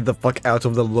 Get the fuck out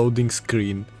of the loading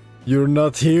screen. You're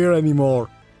not here anymore.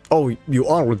 Oh, you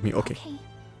are with me, okay. Okay,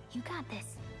 you got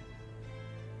this.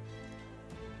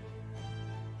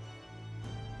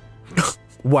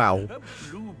 Wow.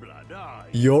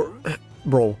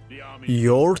 Bro,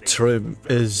 your trim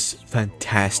is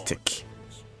fantastic.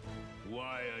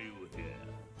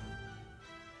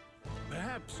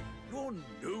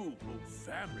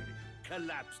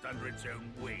 under its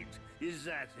own weight. Is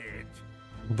that it?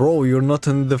 Bro, you're not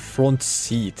in the front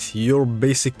seat. You're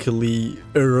basically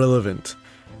irrelevant.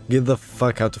 Get the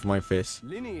fuck out of my face.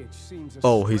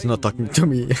 Oh, he's not talking to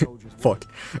me. Fuck.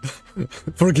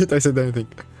 Forget I said anything.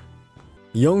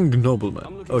 Young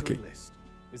nobleman. Okay.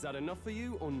 Is that enough for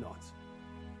you or not?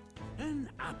 An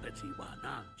uppity one,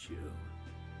 aren't you?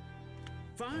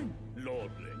 Fine,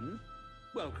 Lordling.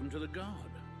 Welcome to the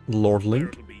Guard. Lordling? Where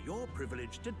it'll be your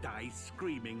privilege to die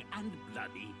screaming and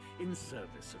bloody in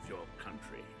service of your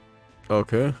country.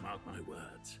 Okay. Mark my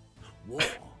words. War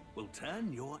will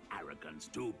turn your arrogance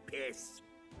to piss.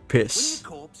 Piss.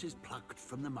 When your corpse is plucked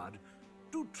from the mud,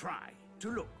 do try to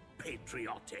look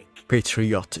patriotic.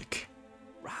 Patriotic.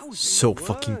 So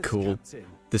fucking cool.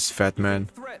 This fat man.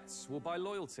 Threats will buy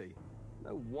loyalty.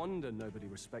 No wonder nobody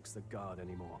respects the Guard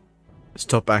anymore.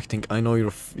 Stop acting. I know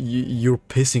you're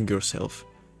pissing yourself.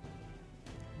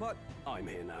 But I'm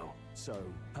here now, so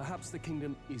perhaps the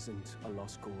kingdom isn't a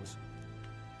lost cause.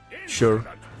 Sure.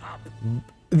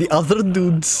 The other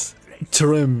dude's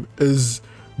trim is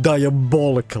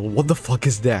diabolical. What the fuck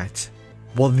is that?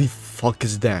 What the fuck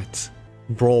is that?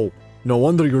 Bro, no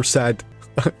wonder you're sad.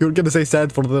 You're gonna say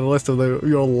sad for the rest of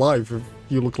your life if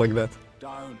you look like that.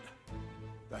 Don't.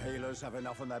 The healers have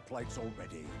enough on their plates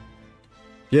already.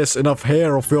 Yes, enough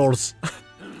hair of yours.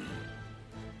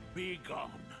 Be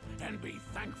gone and be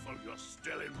thankful you're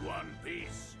still in one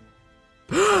piece.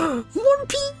 One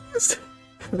Piece!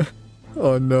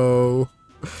 Oh no.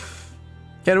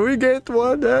 Can we get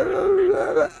one?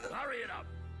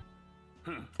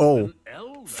 Oh,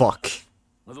 fuck.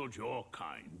 I thought your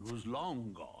kind was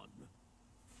long gone.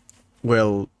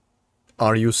 Well,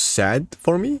 are you sad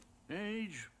for me?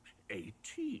 Age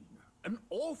 18. An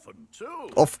orphan too.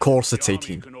 Of course it's The army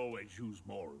 18. can always use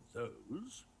more of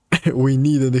those. We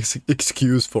need an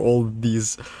excuse for all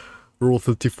these Rule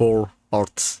 34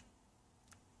 arts.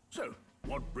 So,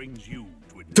 what brings you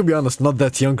To be honest, not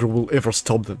that younger will ever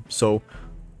stop them, so...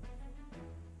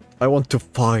 I want to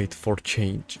fight for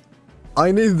change.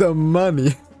 I need the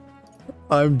money.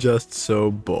 I'm just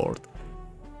so bored.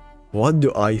 What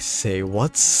do I say?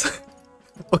 What's...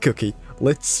 Okay,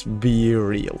 let's be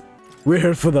real. We're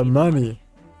here for the money.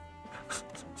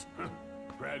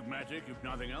 Pragmatic, if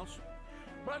nothing else.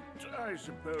 But I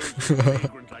suppose a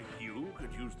vagrant like you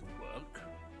could use the work.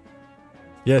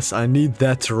 Yes, I need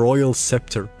that royal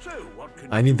scepter.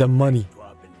 I need the money. To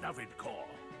our beloved core.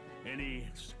 Any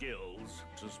skills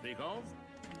to speak of?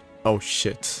 Oh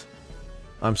shit.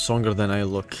 I'm stronger than I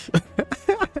look.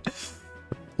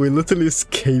 We literally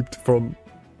escaped from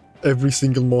every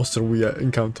single monster we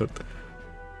encountered.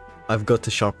 I've got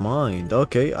a sharp mind.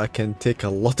 Okay, I can take a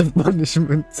lot of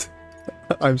punishment.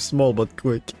 I'm small but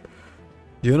quick.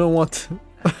 You know what?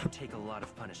 I can take a lot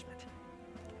of punishment.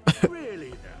 Really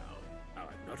now? I'm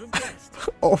not a guest.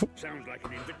 Oh. Sounds like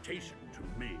an invitation to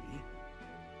me.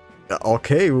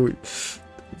 Okay.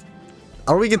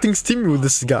 Are we getting steamy with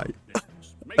this guy?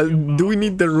 Do we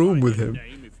need the room with him?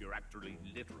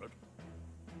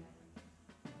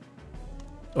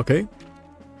 Okay.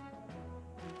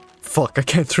 Fuck, I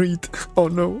can't read. Oh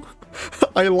no.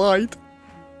 I lied.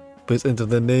 Please enter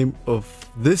the name of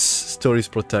this story's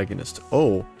protagonist.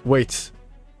 Oh, wait.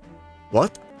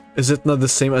 What? Is it not the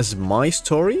same as my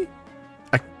story?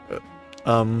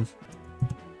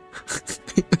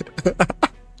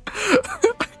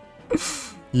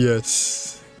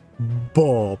 Yes.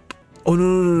 Bob. Oh,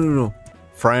 no.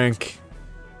 Frank.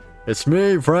 It's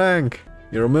me, Frank.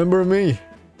 You remember me?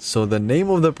 So the name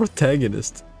of the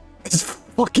protagonist is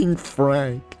fucking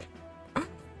Frank.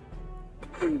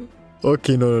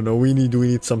 Okay, no. We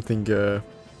need something,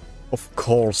 of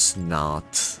course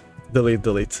not.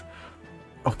 Delete.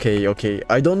 Okay.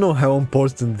 I don't know how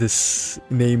important this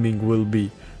naming will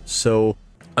be. So,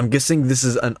 I'm guessing this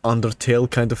is an Undertale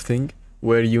kind of thing,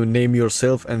 where you name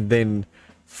yourself and then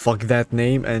fuck that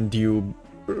name and you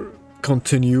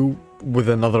continue with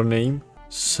another name.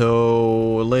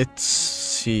 So, let's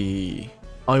see.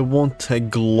 I want a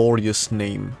glorious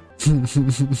name.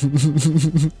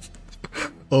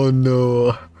 Oh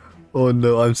no,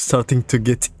 I'm starting to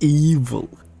get evil.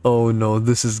 Oh no,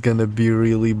 this is gonna be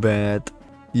really bad.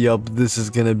 Yup, this is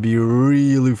gonna be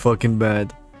really fucking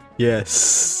bad.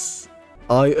 Yes.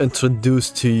 I introduce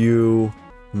to you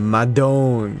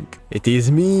Madong. It is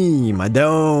me,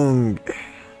 Madong.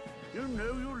 You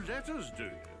know your letters, do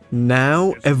you?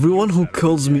 Now, everyone who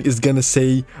calls me is gonna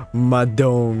say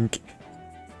Madong.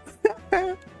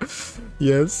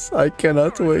 Yes, I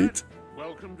cannot wait.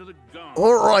 Welcome to the Guard.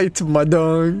 Alright,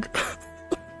 Madong.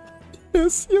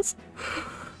 Yes.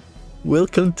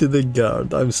 Welcome to the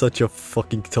Guard. I'm such a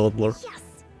fucking toddler.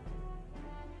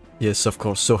 Yes, of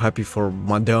course. So happy for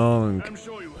Madong. I'm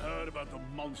sure you heard about the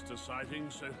monster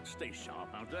sightings, so stay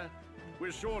sharp out there.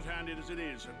 We're short-handed as it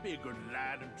is, so be a good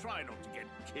lad and try not to get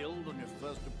killed on your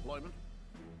first deployment.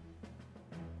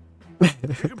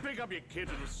 You can pick up your kit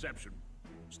at reception.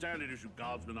 Standard issue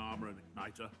guardsman armor and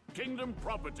igniter. Kingdom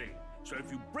property, so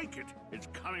if you break it, it's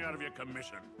coming out of your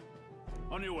commission.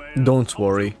 On your way. Don't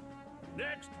worry.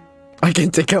 Next. I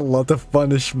can take a lot of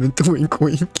punishment, wink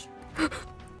wink.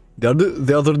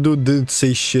 The other dude didn't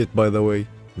say shit, by the way.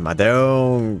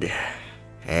 Madong.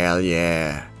 Hell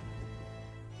yeah.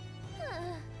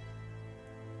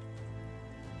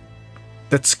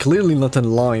 That's clearly not a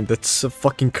line, that's a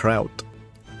fucking crowd.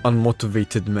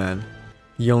 Unmotivated man.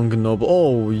 Young noble.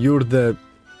 Oh, you're the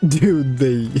dude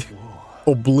they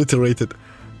obliterated.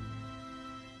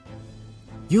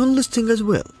 You enlisting as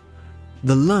well?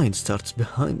 The line starts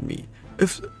behind me.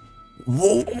 If...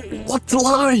 Whoa, what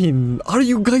line? Are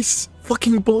you guys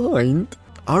fucking blind?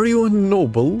 Are you a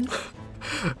noble?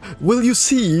 Well, you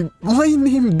see, my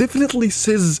name definitely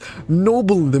says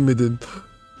Noble Limited.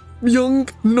 Young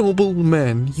noble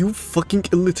man, you fucking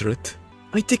illiterate.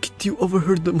 I take it you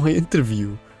overheard my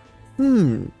interview.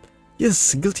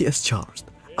 Yes, guilty as charged.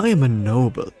 I am a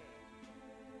noble.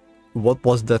 What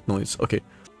was that noise? Okay.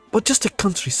 But just a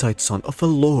countryside son of a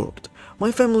lord.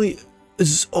 My family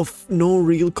is of no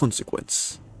real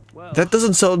consequence. Well. That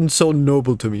doesn't sound so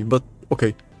noble to me, but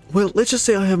okay. Well, let's just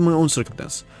say I have my own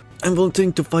circumstance. I'm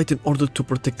volunteering to fight in order to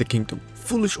protect the kingdom.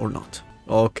 Foolish or not.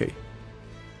 Okay.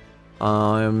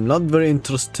 I'm not very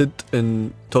interested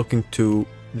in talking to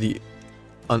the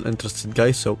uninterested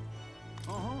guy, so...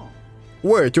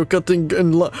 Wait, you're cutting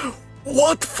in line.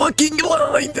 What fucking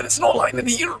line? There is no line in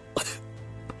here.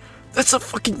 That's a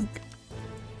fucking...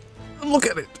 Look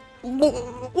at it.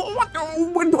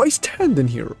 Where do I stand in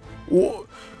here?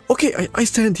 Okay, I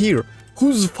stand here.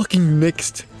 Who's fucking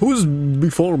next? Who's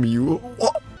before me?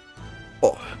 What?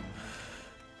 Oh.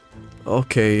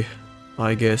 Okay,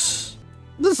 I guess.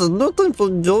 This is no time for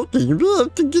joking. We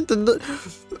have to get in the...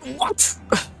 What?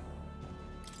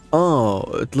 Oh,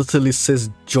 it literally says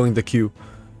join the queue.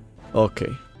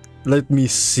 Okay. Let me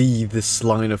see this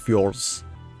line of yours.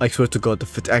 I swear to God,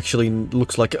 if it actually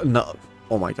looks like... No.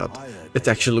 Oh my God. It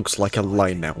actually looks like a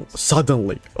line now.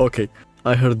 Suddenly. Okay.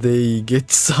 I heard they get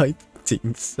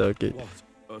sightings. Okay. What?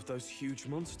 Of those huge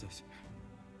monsters?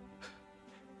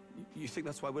 You think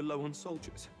that's why we're low on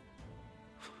soldiers?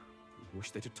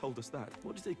 Wish they'd have told us that.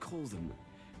 What did they call them?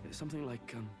 Something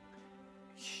like,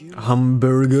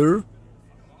 hamburger?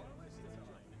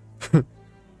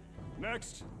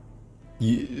 Next.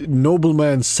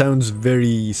 Nobleman sounds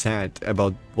very sad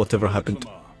about whatever happened.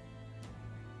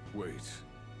 Wait.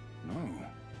 No.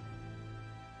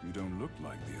 You don't look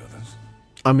like the others.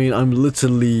 I mean, I'm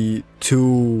literally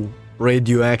too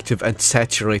radioactive and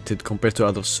saturated compared to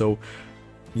others, so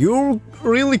you're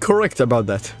really correct about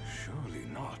that. Surely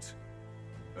not.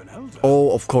 An elder?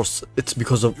 Oh, of course, it's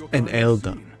because of an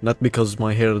elder, not because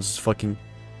my hair is fucking...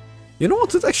 You know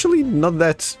what, it's actually not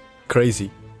that crazy.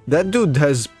 That dude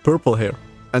has purple hair,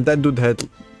 and that dude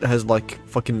has like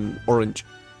fucking orange.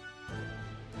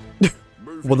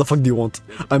 What the fuck do you want?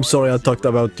 I'm sorry I talked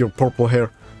about your purple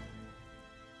hair.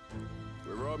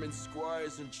 We're arming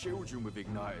squires and children with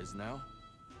igniters now.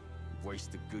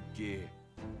 Waste the good gear.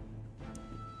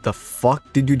 The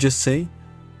fuck did you just say?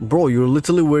 Bro, you're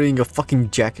literally wearing a fucking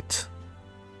jacket.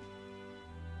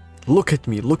 Look at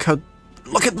me, look at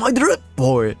my drip,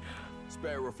 boy. It's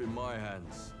better off in my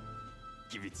hands.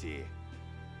 Give it here.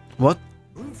 What?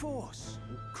 Brute force,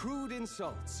 crude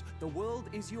insults. The world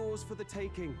is yours for the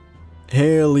taking.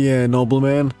 Hell yeah,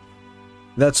 nobleman.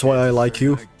 That's why I like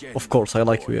you. Of course, I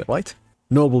like you, right?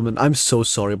 Nobleman, I'm so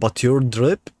sorry, but your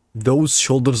drip, those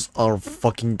shoulders are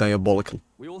fucking diabolical.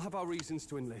 We all have our reasons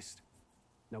to enlist.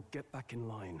 Now get back in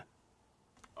line.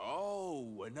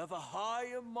 Oh, another high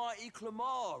and mighty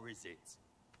Clamar, is it?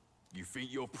 You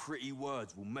think your pretty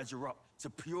words will measure up to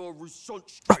pure Rousseau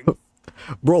strength?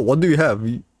 Bro, what do you have?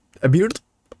 A beard?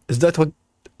 Is that what...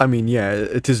 I mean, yeah,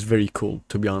 it is very cool,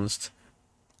 to be honest.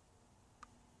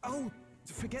 Oh,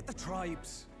 forget the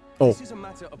tribes. Oh. This is a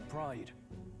matter of pride.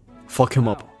 Fuck him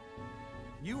up.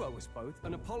 You owe us both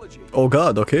an apology. Oh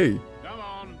god, okay. Come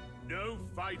on, no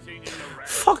fighting in the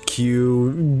rest. Fuck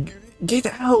you. Get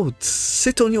out.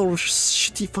 Sit on your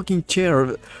shitty fucking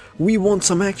chair. We want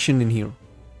some action in here.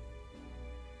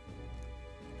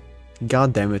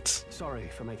 God damn it. Sorry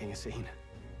for making a scene.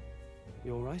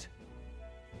 You alright?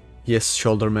 Yes,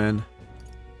 shoulder man.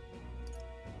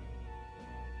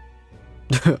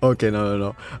 Okay,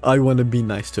 no. I want to be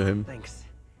nice to him. Thanks.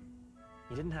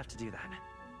 You didn't have to do that.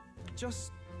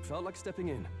 Just felt like stepping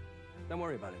in. Don't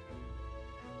worry about it.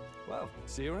 Well,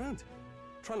 see you around.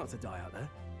 Try not to die out there.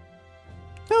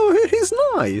 Oh, he's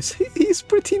nice. He's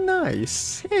pretty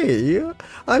nice. Hey,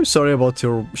 I'm sorry about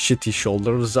your shitty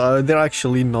shoulders. They're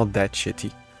actually not that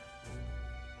shitty.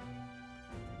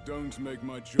 Don't make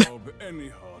my job any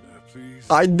harder, please.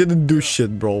 I didn't do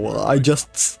shit, bro. I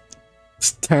just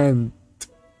stand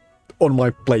on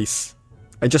my place.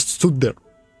 I just stood there.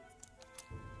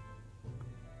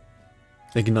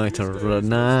 Igniter,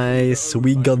 nice.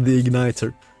 We got the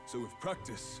igniter. So with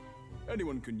practice,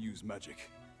 anyone can use magic.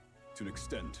 To an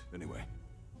extent, anyway.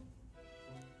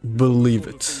 Believe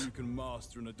it. You can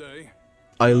master in a day.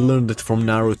 I learned it from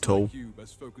Naruto. You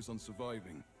best focus on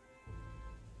surviving.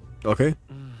 Okay.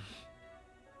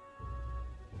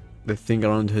 The thing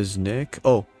around his neck.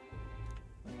 Oh.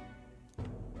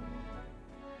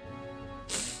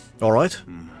 Alright.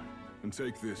 And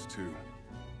take this too.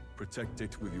 Protect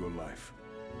it with your life.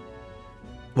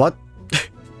 What?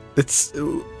 It's...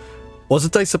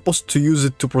 wasn't I supposed to use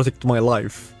it to protect my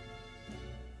life?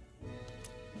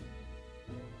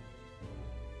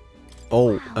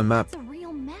 Oh, wow, a map. It's a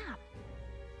real map.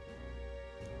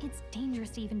 It's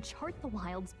dangerous to even chart the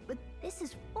wilds, but this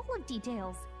is full of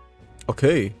details.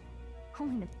 Okay.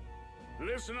 Only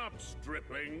Listen up,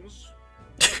 striplings.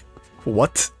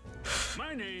 What?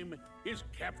 My name is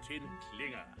Captain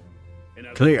Klinger. In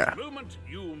a Klinger. moment,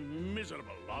 you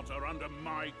miserable lot are under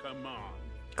my command.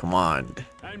 Come on.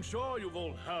 I'm sure you've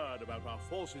all heard about our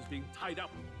forces being tied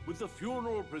up with the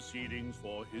funeral proceedings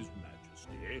for His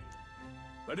Majesty.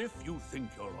 But if you think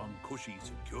you're on cushy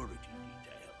security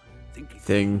detail,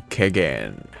 Think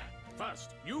again.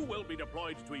 First, you will be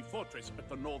deployed to a fortress at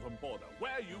the northern border,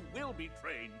 where you will be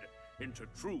trained into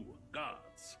true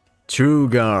guards. True Our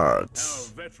guards.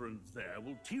 veterans there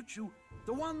will teach you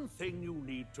the one thing you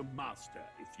need to master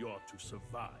if you're to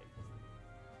survive.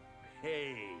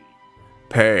 Pain.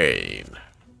 Pain.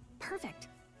 perfect.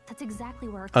 That's exactly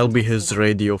where our I'll be contact his is.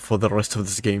 radio for the rest of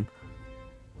this game.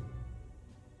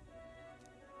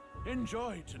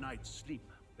 Enjoy tonight's sleep,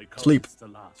 because Sleep. it's the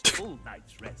last full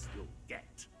night's rest you'll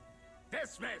get.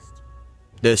 Dismissed.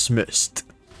 Dismissed.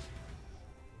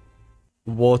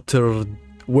 Water...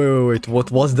 Wait,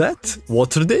 what was that?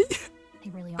 Water Day? They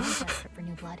really are desperate for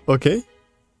new blood. Okay.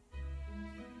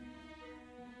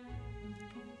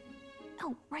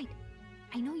 Oh, right.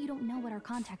 I know you don't know what our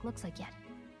contact looks like yet,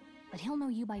 but he'll know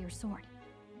you by your sword.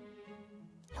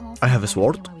 He'll also I have a know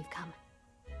sword? where we've come.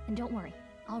 And don't worry,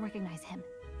 I'll recognize him.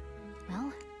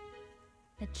 Well,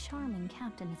 the charming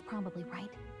captain is probably right.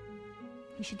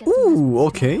 You should get some rest Ooh, before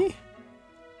okay. tomorrow.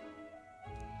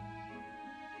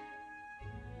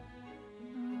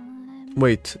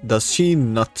 Wait, does she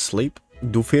not sleep?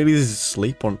 Do fairies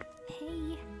sleep on...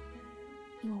 Hey,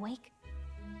 you awake?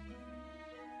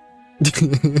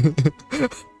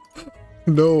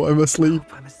 No, I'm asleep.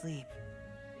 I'm asleep.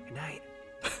 Good night.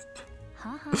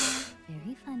 Haha,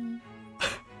 very funny.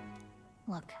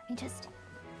 Look, I just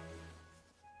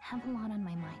have a lot on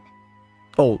my mind.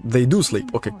 Oh, they do I sleep,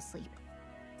 didn't okay. fall asleep.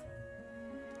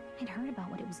 I'd heard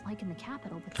about what it was like in the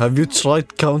capital, but Have you still,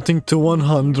 tried counting to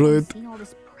 100? seeing all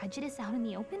this prejudice out in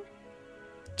the open?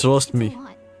 Trust It's a me.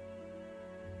 lot.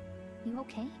 You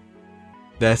okay?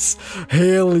 That's...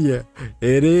 Hell yeah.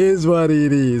 It is what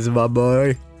it is, my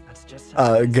boy. That's just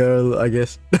how it is. Girl, I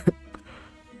guess.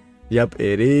 Yep,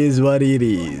 it is what it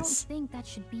Well, I don't is. think that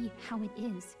should be how it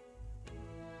is.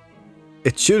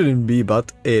 It shouldn't be,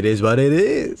 but it is what it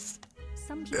is.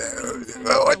 Some people think inside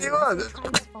What the do you walls want? are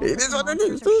trying to fault It that is what it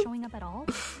monsters is. are showing up at all.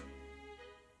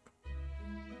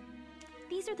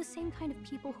 These are the same kind of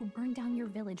people who burned down your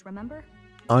village, remember?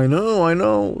 I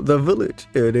know. The village.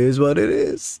 It is what it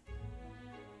is.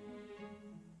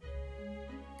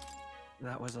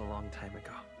 That was a long time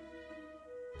ago.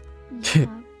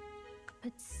 Yeah,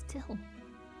 but still.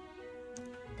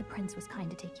 The prince was kind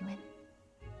to take you in.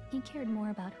 He cared more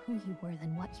about who you were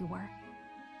than what you were.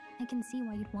 I can see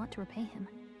why you'd want to repay him.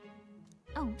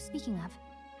 Oh, speaking of,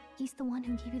 he's the one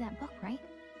who gave you that book, right?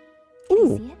 Can I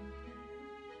Ooh. see it?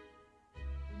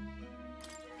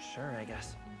 Sure, I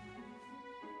guess.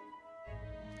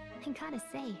 I gotta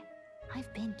say,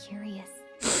 I've been curious.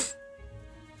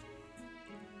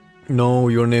 No,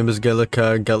 your name is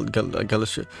Gallica.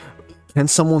 Galicia. Can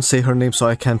someone say her name so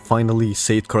I can finally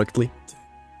say it correctly?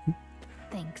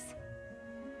 Thanks.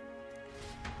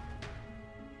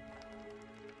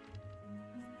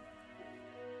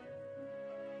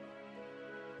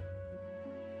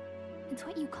 It's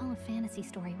what you call a fantasy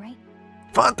story, right?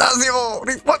 Fantasio!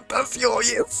 ReFantazio,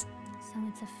 yes! So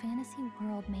it's a fantasy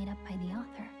world made up by the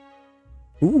author.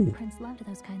 Ooh. Prince loved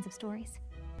those kinds of stories.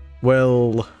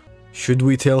 Well, should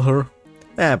we tell her?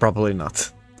 Probably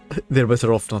not. They're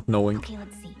better off not knowing. Okay,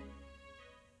 let's see.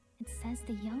 says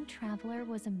the young traveler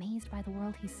was amazed by the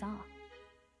world he saw.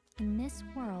 In this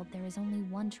world, there is only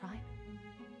one tribe.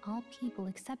 All people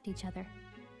accept each other,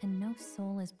 and no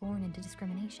soul is born into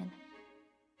discrimination.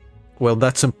 Well,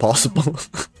 that's impossible.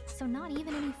 So not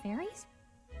even any fairies?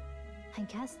 I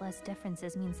guess less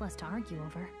differences means less to argue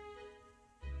over.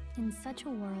 In such a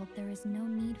world, there is no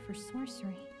need for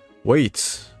sorcery.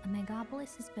 Wait. A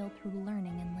megapolis is built through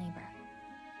learning and labor.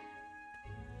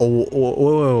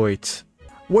 Wait.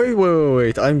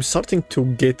 Wait. I'm starting to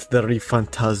get the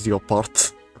ReFantazio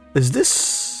part. Is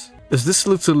this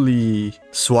literally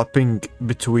swapping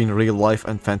between real life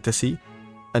and fantasy?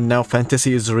 And now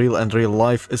fantasy is real and real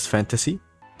life is fantasy?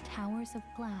 Towers of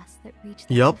glass that reach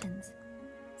the Yup. heavens.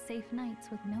 Safe nights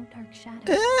with no dark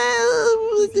shadows.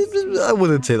 I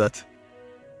wouldn't say that.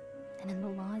 And in the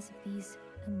laws of these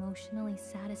emotionally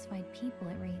satisfied people,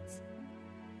 it reads,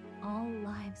 all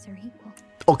lives are equal.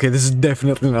 Okay, this is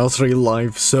definitely not real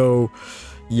life, so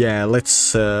yeah,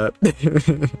 let's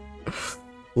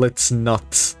let's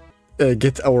not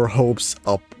get our hopes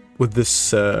up with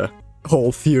this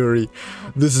whole theory.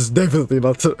 This is definitely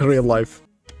not real life.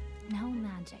 No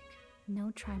magic,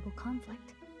 no tribal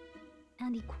conflict,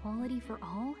 and equality for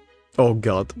all? Oh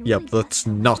god, yep, that's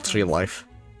not real life.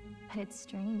 But it's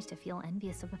strange to feel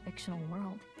envious of a fictional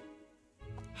world.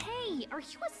 Hey, are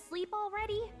you asleep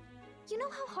already? You know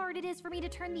how hard it is for me to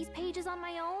turn these pages on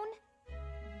my own?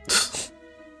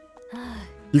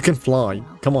 You can fly,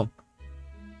 come on.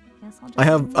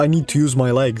 I need to use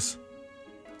my legs.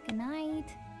 Good night.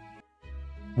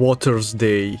 Water's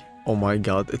Day. Oh my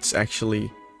god, it's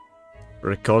actually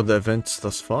record the events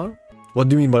thus far? What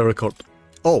do you mean by record?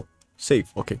 Oh,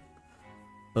 save, okay.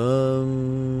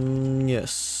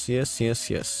 Yes.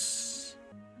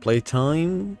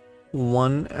 Playtime,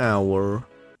 1 hour.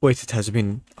 Wait, it has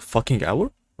been a fucking hour?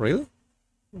 Really?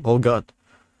 Oh god.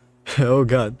 Oh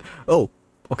god. Oh,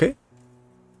 okay.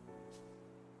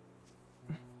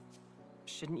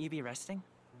 Shouldn't you be resting?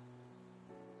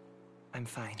 I'm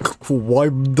fine. Why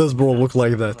does bro look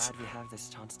like that? Glad we have this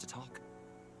chance to talk.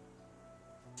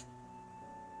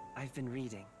 I've been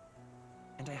reading,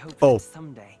 and I hope that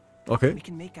someday Okay. we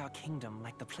can make our kingdom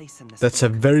like the place in this That's a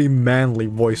book. very manly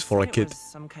voice for a It kid. was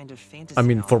some kind of fantasy I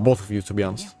mean, for novel. both of you, to be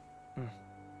honest.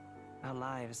 Our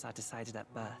lives are decided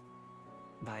at birth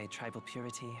by tribal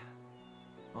purity,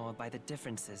 or by the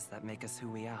differences that make us who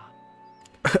we are.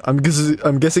 I'm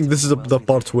guessing this is the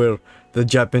part where the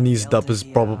Japanese dub is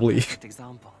probably,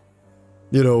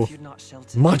 you know,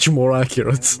 much more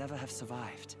accurate. Never have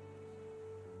survived,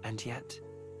 and yet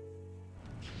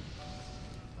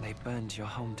they burned your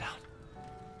home down.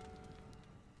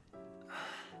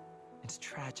 It's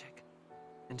tragic,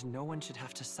 and no one should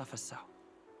have to suffer so.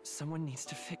 Someone needs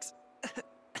to fix.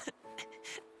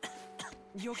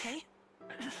 You okay?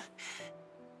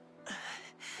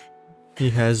 He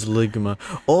has ligma.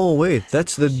 Oh wait,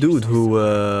 that's the dude who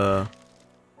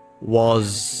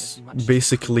was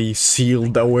basically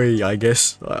sealed away, I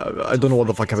guess. I don't know what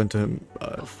the fuck happened to him.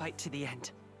 We'll fight to the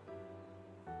end.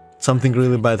 Something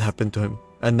really bad happened to him,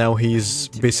 and now he's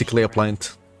basically a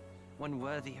plant. One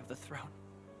worthy of the throne.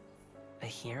 A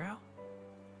hero?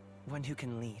 One who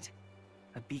can lead.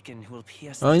 A beacon who will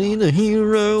pierce. I need a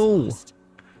hero!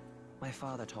 My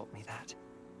father taught me that.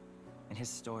 In his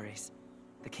stories,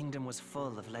 the kingdom was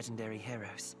full of legendary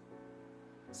heroes.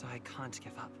 So I can't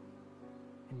give up.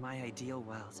 In my ideal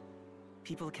world,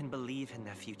 people can believe in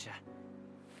their future.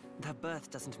 Their birth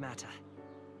doesn't matter.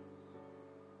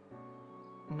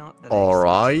 Not that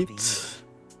Alright.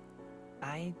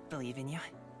 I believe in you.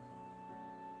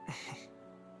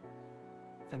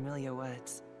 Familiar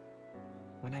words.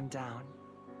 When I'm down,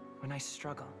 when I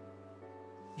struggle,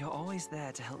 you're always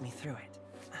there to help me through it.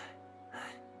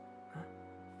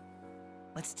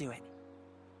 Let's do it.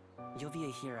 You'll be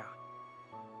a hero.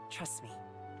 Trust me.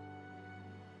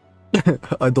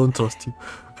 I don't trust you.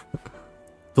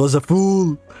 It was a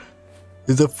fool.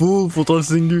 He's a fool for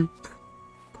trusting you.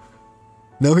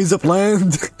 Now he's a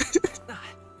plant.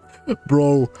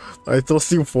 Bro, I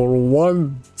trust you for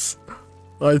once.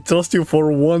 I trust you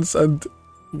for once, and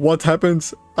what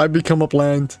happens? I become a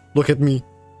plant. Look at me.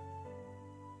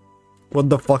 What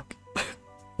the fuck?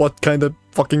 What kind of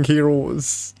fucking hero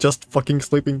is just fucking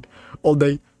sleeping all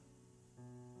day?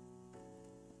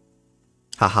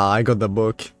 Haha, I got the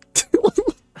book.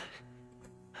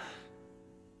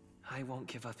 I won't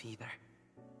give up either.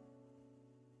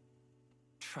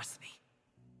 Trust me.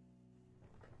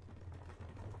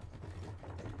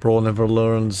 Bro never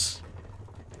learns.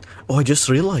 Oh, I just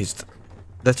realized.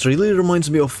 That really reminds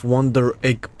me of Wonder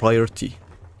Egg Priority.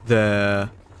 The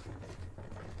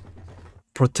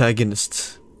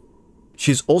protagonist.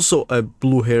 She's also a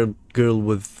blue-haired girl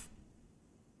with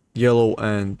yellow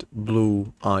and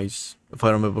blue eyes, if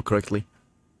I remember correctly.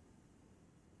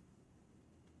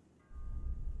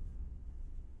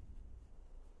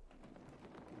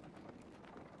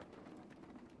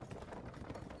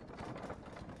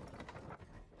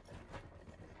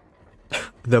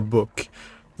 The book.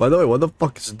 By the way, what the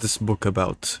fuck is this book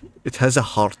about? It has a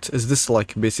heart. Is this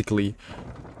like basically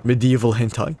medieval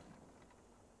hentai?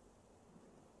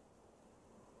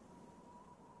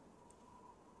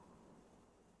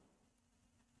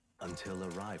 Until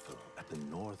arrival at the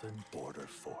northern border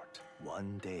fort,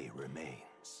 one day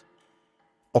remains.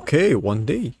 Okay, one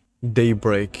day.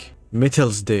 Daybreak.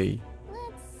 Metals Day.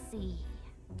 Let's see.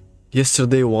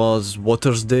 Yesterday was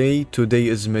Water's Day, today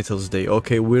is Metals Day.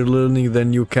 Okay, we're learning the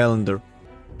new calendar.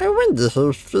 I wonder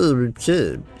how far we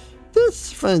came.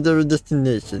 Let's find our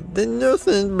destination, the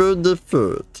northern border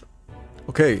fort.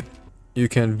 Okay, you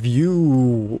can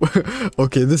view...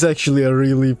 Okay, this is actually a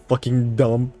really fucking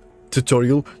dumb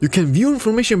tutorial. You can view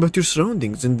information about your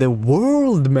surroundings in the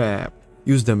world map.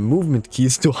 Use the movement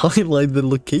keys to highlight the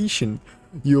location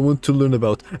you want to learn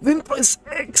about. Then press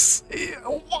X.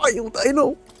 Wild, I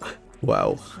know.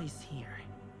 Wow.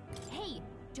 Hey,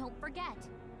 don't forget.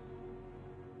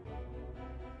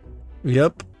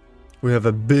 Yep. We have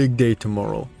a big day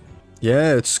tomorrow.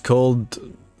 Yeah, it's called...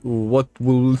 What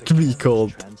will it be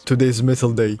called? Today's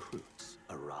Metal Day.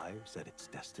 Arrives at its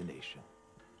destination.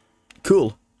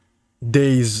 Cool.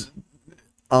 Days...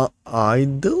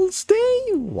 Idle's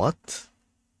Day? What?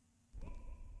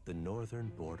 The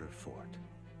northern border fort.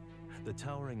 The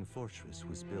towering fortress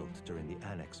was built during the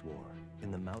Annex War in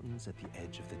the mountains at the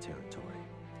edge of the territory.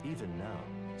 Even now,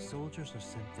 soldiers are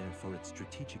sent there for its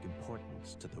strategic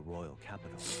importance to the royal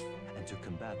capital and to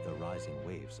combat the rising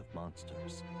waves of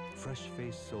monsters.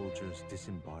 Fresh-faced soldiers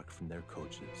disembark from their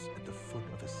coaches at the foot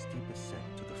of a steep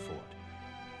ascent to the fort,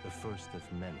 the first of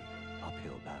many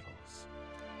uphill battles.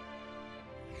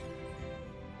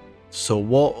 So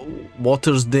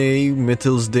Water's Day,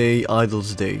 Metals Day,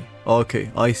 Idle's Day.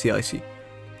 Okay, I see.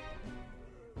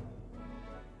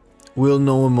 We'll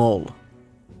know them all.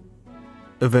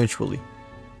 Eventually.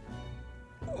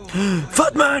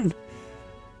 Fat man!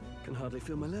 Can hardly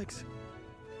feel my legs.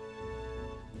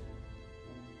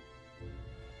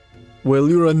 Well,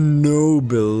 you're a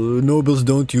noble. Nobles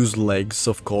don't use legs,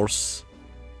 of course.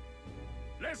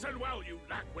 Listen well, you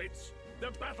lackwits. The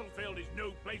battlefield is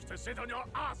no place to sit on your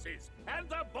asses, and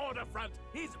the border front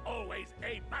is always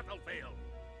a battlefield.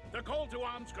 The call to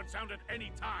arms could sound at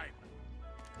any time.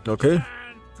 Okay.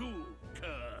 And to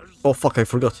Curs. Oh fuck, I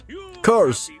forgot.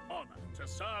 Curs! To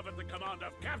serve at the command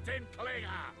of Captain Klinger.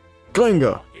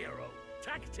 Klinger. Hero,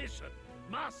 tactician,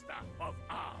 master of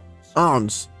arms.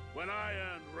 Arms. When I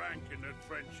earned rank in the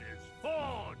trenches,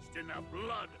 forged in the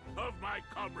blood of my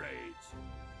comrades.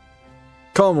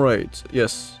 Comrades,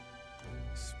 yes.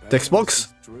 Text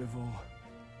box?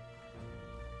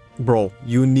 Bro,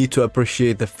 you need to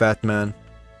appreciate the fat man.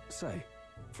 Say,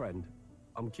 friend,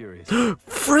 I'm curious.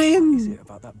 Friend! What is it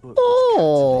about that book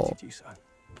Oh! that's captivated you so?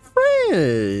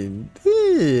 Friend!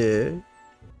 Yeah.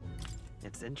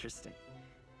 It's interesting.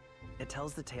 It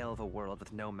tells the tale of a world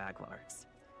with no Magla arts.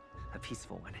 A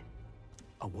peaceful one.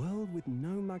 A world with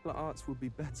no Magla arts would be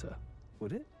better,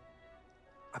 would it?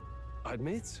 I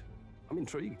admit, I'm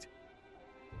intrigued.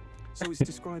 So it's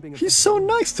describing a He's so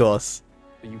nice to us.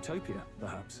 A utopia,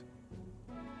 perhaps.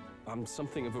 I'm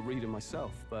something of a reader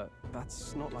myself, but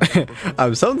that's not like that book.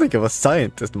 I'm something of a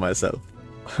scientist myself.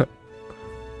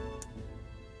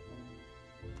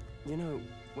 You know,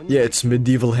 when Yeah, it's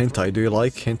medieval hentai. Do you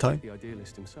like hentai? The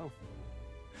idealist himself.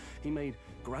 He made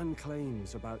grand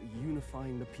claims about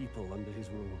unifying the people under his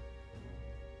rule.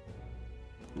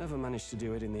 Never managed to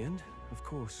do it in the end, of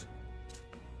course.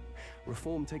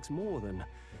 Reform takes more than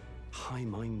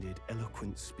high-minded,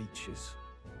 eloquent speeches.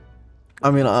 I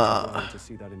mean, To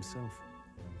see that himself.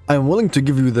 I'm willing to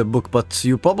give you the book, but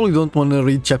you probably don't want to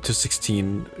read chapter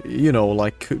 16. You know,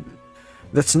 like,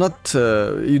 that's not,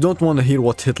 you don't want to hear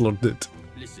what Hitler did.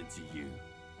 Listen to you,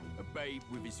 a babe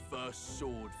with his first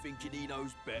sword thinking he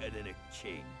knows better than a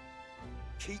king.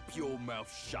 Keep your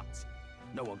mouth shut.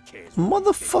 No one cares.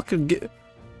 Motherfucker,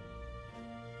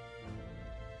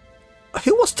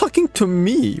 he was talking to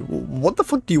me. What the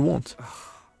fuck do you want?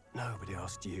 Nobody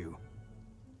asked you.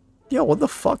 Yeah, what the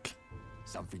fuck?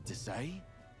 Something to say?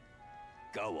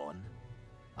 Go on.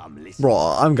 I'm listening. Bro,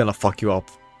 I'm gonna fuck you up.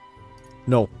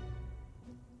 No.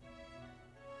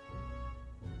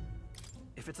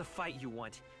 If it's a fight you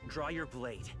want, draw your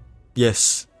blade.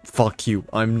 Yes, fuck you.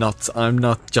 I'm not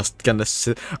just gonna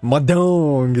sit. My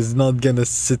dong is not gonna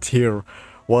sit here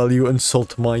while you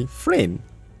insult my friend.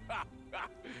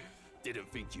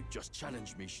 Didn't think you just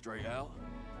challenged me straight out.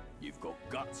 You've got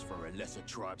guts for a lesser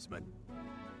tribesman.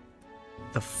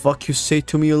 The fuck you say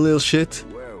to me, you little shit?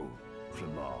 Well,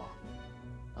 Clamar,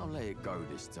 I'll let it go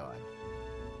this time.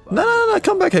 No,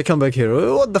 come back here.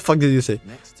 What the fuck did you say?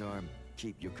 Next time,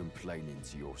 keep your complaining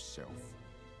to yourself.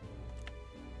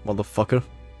 Motherfucker.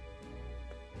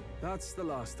 That's the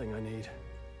last thing I need.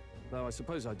 Though I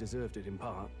suppose I deserved it in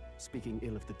part, speaking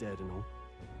ill of the dead and all.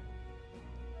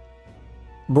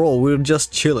 Bro, we're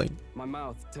just chilling. My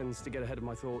mouth tends to get ahead of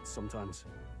my thoughts sometimes.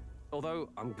 Although,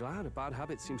 I'm glad a bad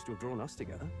habit seems to have drawn us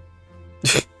together.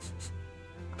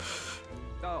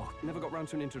 Oh, never got round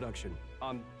to an introduction.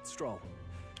 I'm Stroll.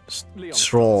 Leon,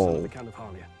 Stroll. son of the Count of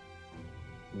Harlia.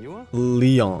 And you are?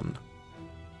 Leon.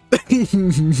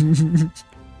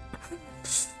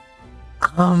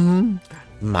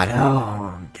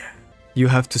 Madong. You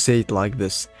have to say it like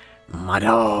this.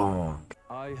 Madong.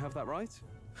 I have that right?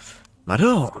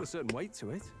 Madong. It's got a certain weight to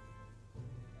it.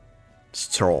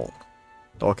 Stroll.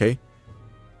 Okay.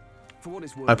 For what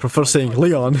it's worth, I prefer saying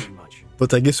Leon,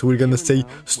 but I guess we're gonna say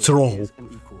Stroll.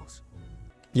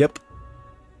 Yep.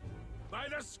 By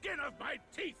the skin of my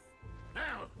teeth.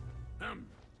 Now,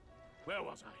 where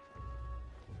was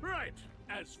I? Right.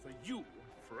 As for you,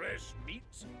 fresh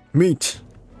meat. Meat.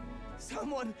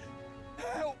 Someone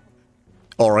help!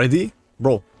 Already?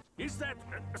 Bro, Is that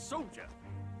a soldier?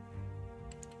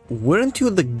 weren't you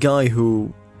the guy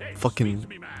who Hey, fucking speak to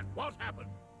me, man. What happened?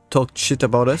 talked shit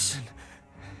about us?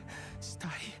 Stay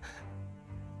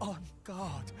on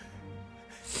guard.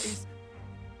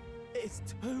 It's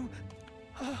too...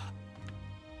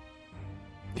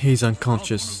 He's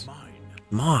unconscious.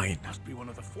 Mine. Must be one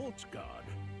of the fort's guard.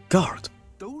 Guard.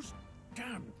 Those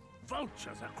damn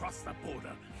vultures across the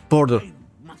border. Border. They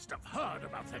must have heard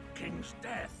about the king's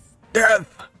death.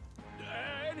 Death.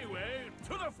 Anyway, to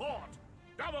the fort.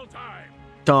 Double time.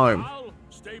 Time. I'll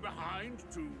stay behind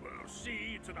to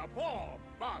see to the poor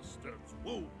bastard's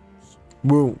wounds.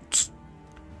 Wounds.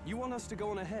 You want us to go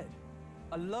on ahead?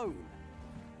 Alone?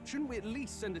 Shouldn't we at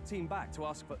least send a team back to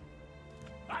ask for...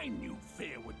 I knew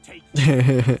fear would take you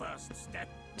to the first step.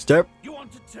 Step. You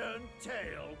want to turn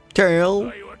tail? Tail.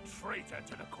 Are you a traitor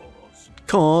to the cause?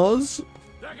 Cause.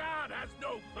 The guard has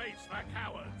no place for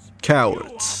cowards.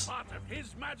 Cowards. You are part of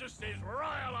His Majesty's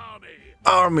Royal Army.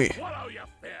 Army. Swallow your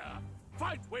fear.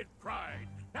 Fight with pride.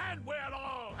 And we'll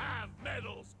all have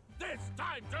medals this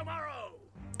time tomorrow.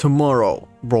 Tomorrow.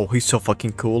 Bro, he's so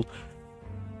fucking cool.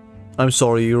 I'm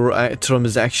sorry, your term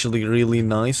is actually really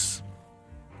nice.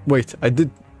 Wait, I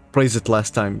did praise it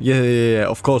last time. Yeah,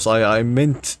 of course, I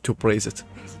meant to praise it.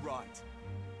 He's right.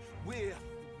 We're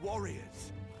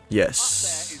warriors.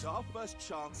 Yes. There is our first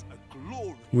chance at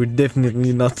glory. We're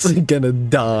definitely not gonna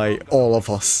die, all of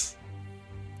us.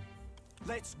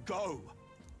 Let's go.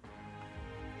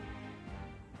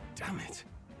 Damn it.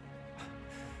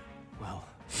 Well,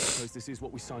 I suppose this is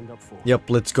what we signed up for. Yep,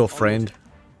 let's go, friend.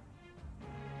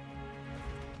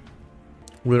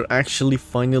 We're actually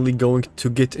finally going to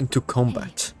get into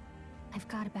combat. I've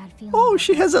got a bad feeling. Oh,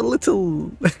 she has a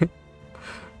little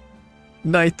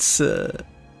knight's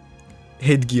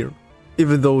headgear,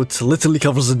 even though it literally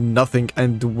covers nothing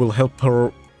and will help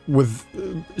her with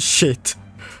shit.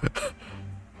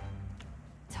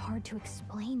 It's hard to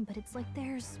explain, but it's like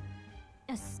there's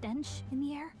a stench in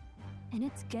the air, and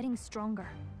it's getting stronger.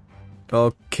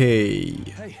 Okay.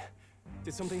 Hey,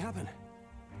 did something happen?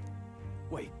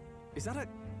 Wait, is that a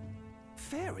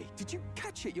fairy? Did you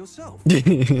catch it yourself?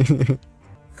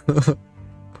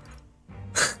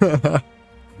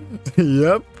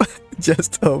 Yep,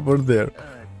 just over there.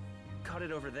 Caught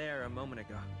it over there a moment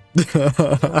ago. You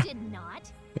did not.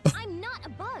 I'm not a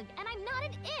bug, and I'm not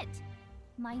an it.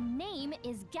 My name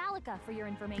is Gallica, for your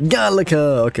information.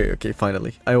 Gallica! Okay,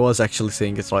 finally. I was actually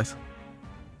saying it right.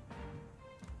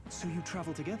 So you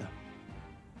travel together?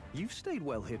 You've stayed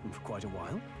well hidden for quite a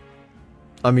while.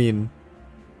 I mean...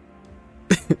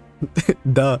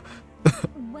 duh.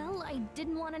 Well, I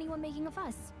didn't want anyone making a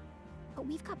fuss. But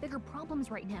we've got bigger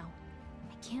problems right now.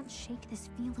 I can't shake this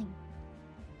feeling.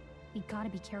 We gotta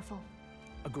be careful.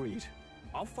 Agreed.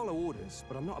 I'll follow orders,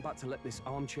 but I'm not about to let this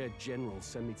armchair general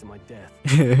send me to my death.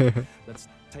 Let's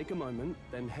take a moment,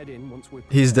 then head in once we're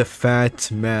prepared. He's the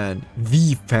fat man.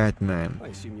 The fat man. I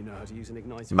assume you know how to use an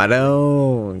igniter.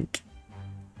 Madong.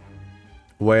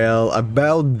 Well,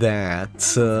 about that,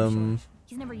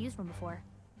 He's never used one before.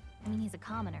 I mean, he's a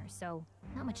commoner, so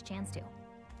not much chance to.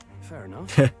 Fair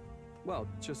enough. Well,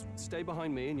 just stay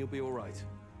behind me and you'll be all right.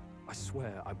 I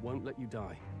swear I won't let you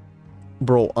die.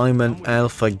 Bro, I'm an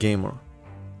alpha gamer.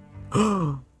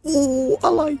 Oh,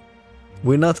 ally.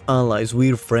 We're not allies,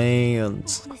 we're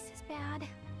friends. Oh, this is bad.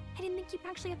 I didn't think you'd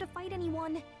actually have to fight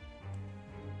anyone.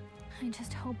 I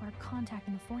just hope our contact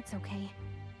in the fort's okay.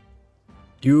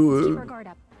 Let's keep our guard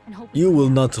up and hope You will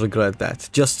not regret that.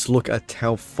 Just look at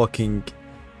how fucking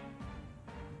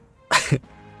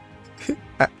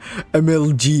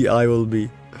MLG I will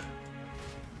be.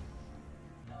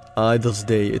 Idle's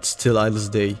Day. It's still Idle's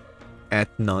Day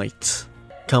at night.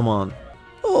 Come on.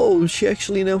 Oh, she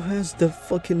actually now has the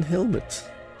fucking helmet.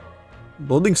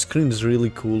 Loading screen is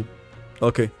really cool.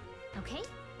 Okay. Okay.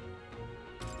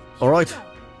 Alright.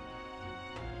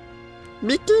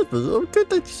 Be careful, our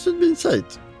contact should be inside.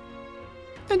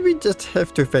 And we just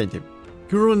have to find him.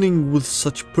 You're running with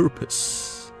such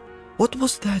purpose. What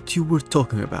was that you were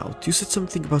talking about? You said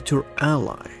something about your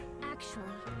ally.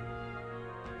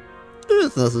 It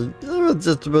was nothing. I was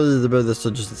just worried about the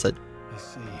soldiers inside.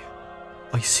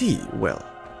 I see. Well,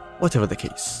 whatever the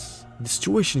case, the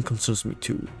situation concerns me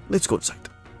too. Let's go inside.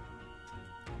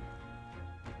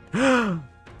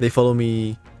 They follow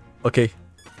me. Okay.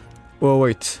 Oh,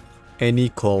 wait. Any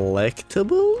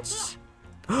collectibles?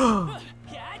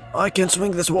 I can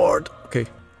swing the sword. Okay.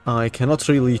 I cannot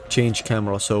really change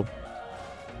camera, so...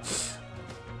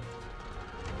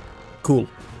 Cool.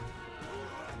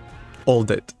 All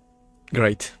dead.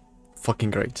 Great.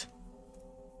 Fucking great.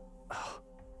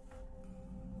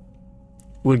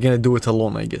 We're gonna do it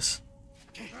alone, I guess.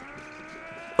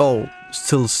 Oh,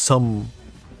 still some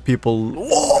people...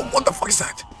 Whoa, what the fuck is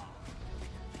that?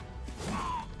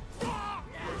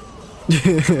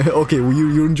 Okay, well,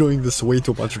 you're enjoying this way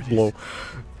too much, blow.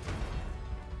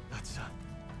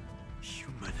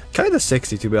 Kinda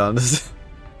sexy, to be honest.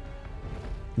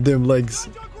 Them legs.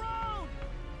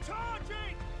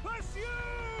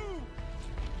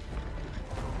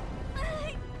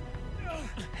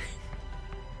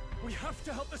 We have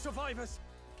to help the survivors.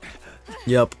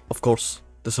 Yep, of course.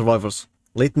 The survivors.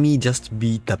 Let me just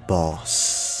be the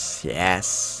boss.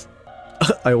 Yes.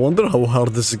 I wonder how hard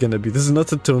this is gonna be. This is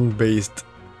not a turn-based.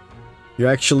 You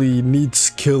actually need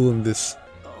skill in this.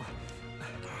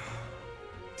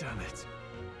 Damn it.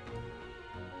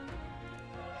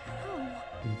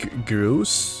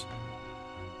 Gross?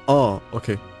 Oh,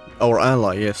 okay. Our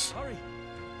ally, yes.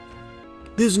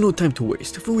 There's no time to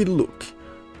waste. If we look,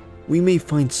 we may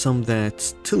find some that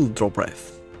still draw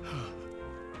breath.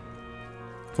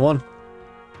 Come on.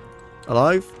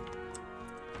 Alive?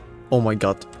 Oh my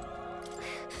god.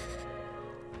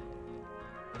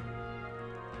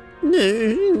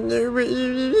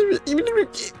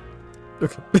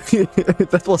 Okay.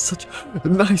 That was such a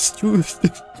nice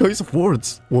choice of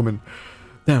words, woman.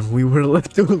 Damn, we were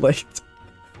left too late.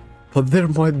 But there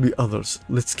might be others.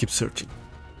 Let's keep searching.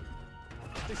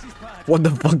 What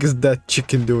the fuck is that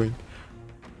chicken doing?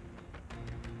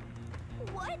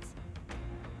 What?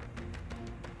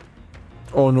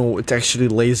 Oh no, it actually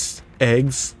lays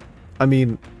eggs. I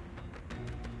mean,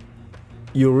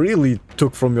 you really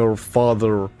took from your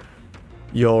father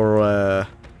your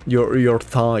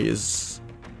thighs.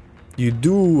 You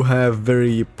do have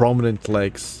very prominent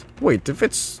legs. Wait, if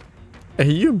it's a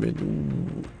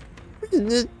human,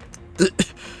 do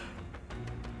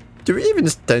we even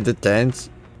stand a chance?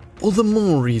 all the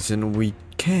more reason we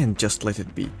can't just let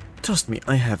it be. Trust me,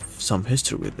 I have some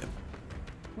history with them.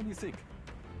 What do you think?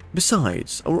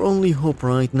 Besides, our only hope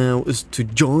right now is to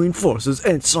join forces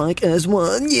and strike as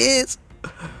one, yes!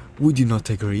 Would you not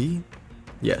agree?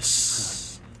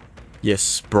 Yes.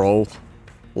 Yes, bro.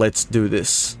 Let's do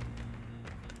this.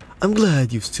 I'm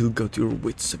glad you've still got your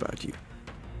wits about you.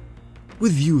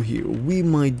 With you here, we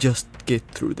might just get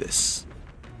through this.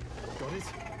 Got it?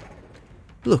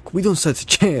 Look, we don't stand a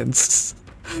chance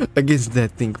against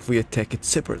that thing if we attack it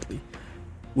separately.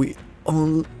 We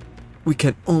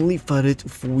can only fight it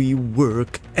if we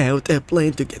work out a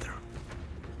plan together.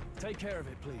 Take care of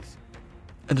it, please.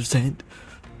 Understand?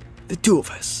 The two of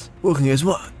us, working as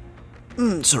one.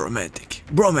 So romantic.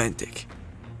 Bromantic.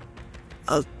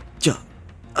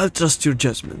 I'll trust your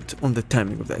judgment on the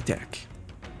timing of the attack.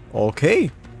 Okay.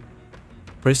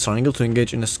 Press triangle to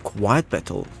engage in a squad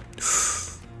battle.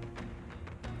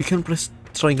 You can press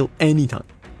triangle anytime,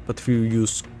 but if you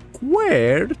use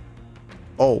squared...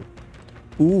 Oh.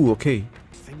 Ooh, okay.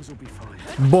 Things will be fine.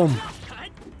 Boom.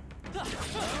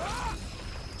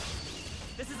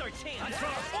 This is our chance.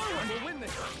 We'll win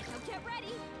this. Get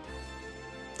ready.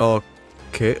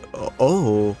 Okay.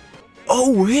 Oh.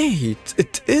 Oh, wait.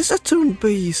 It is a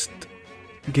turn-based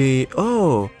game.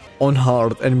 Oh. On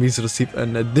hard, enemies receive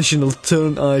an additional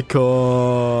turn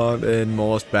icon in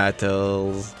most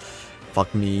battles.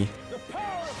 Fuck me.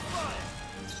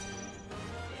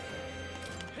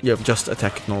 Yeah, just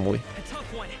attack it normally.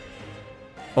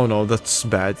 Oh no, that's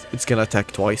bad. It's gonna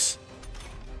attack twice.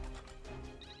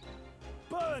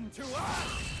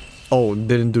 Oh,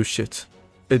 didn't do shit.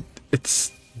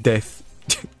 It's death.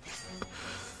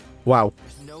 Wow.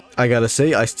 I gotta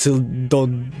say, I still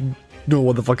don't know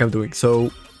what the fuck I'm doing.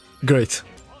 So, great.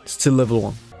 Still level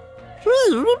 1.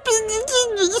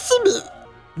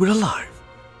 We're alive.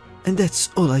 And that's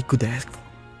all I could ask for.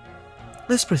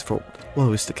 Let's press forward while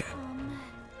we still can.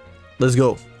 Let's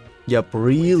go. Yep,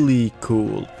 really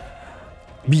cool.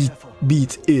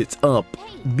 Beat it up.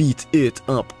 Beat it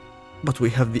up. But we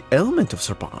have the element of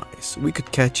surprise. We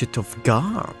could catch it off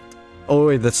guard. Oh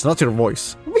wait, that's not your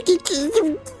voice. We can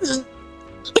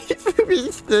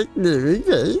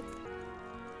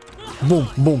Boom,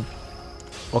 boom.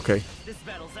 Okay.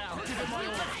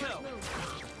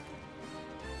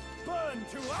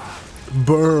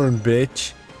 Burn,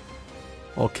 bitch.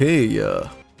 Okay,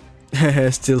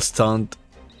 still stunned.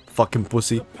 Fucking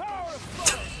pussy.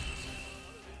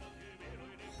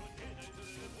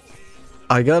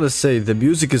 I gotta say, the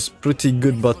music is pretty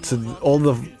good, but all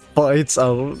the fights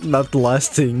are not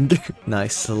lasting.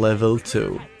 Nice, level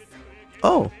 2.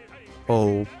 Oh.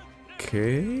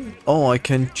 Okay. Oh, I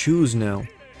can choose now.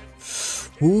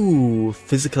 Ooh,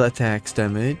 physical attacks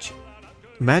damage.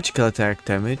 Magical attack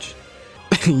damage.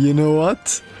 You know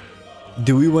what?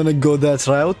 Do we want to go that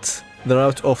route? The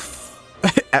route of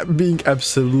being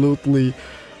absolutely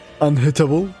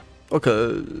unhittable?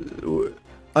 Okay.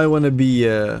 I want to be...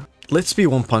 let's be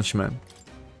One Punch Man.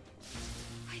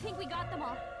 I think we got them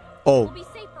all. Oh. We'll be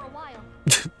safe for a while.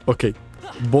 Okay.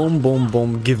 Boom, boom,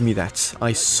 boom. Give me that.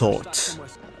 I saw it.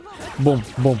 Boom,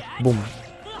 boom, boom.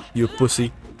 You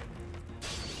pussy.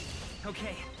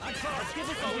 Okay, let's give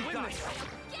it all we've got.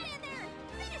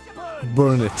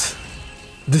 Burn it.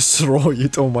 Destroy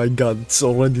it. Oh my god, it's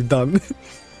already done.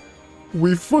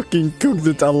 We fucking cooked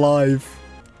it alive.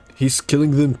 He's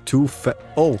killing them too fast.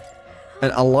 Oh,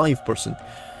 an alive person.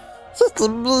 Just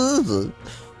amazing.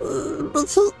 But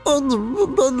he's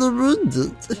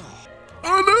unwounded.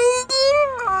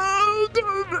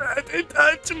 Don't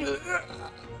touch me.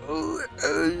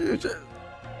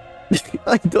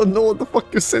 I don't know what the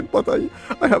fuck you said, but I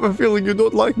have a feeling you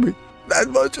don't like me. That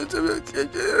much.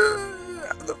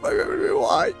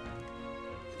 Why?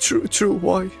 True,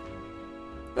 why?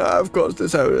 Of course,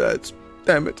 that's how that's.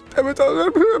 Damn it,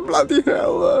 bloody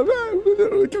hell.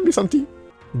 Give me some tea.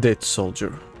 Dead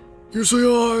soldier. You're so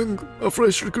young, a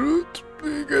fresh recruit.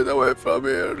 Get away from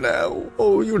here now.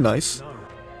 Oh, you're nice.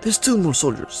 There's still more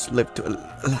soldiers left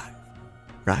alive,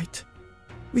 right?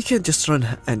 We can't just run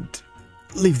and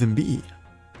leave them be.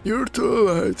 You're too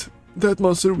late. That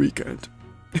monster we can't.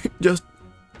 Just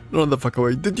run the fuck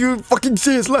away. Did you fucking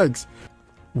see his legs?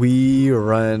 We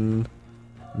ran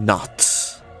not.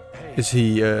 Is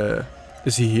he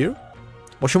here?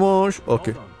 Mosh.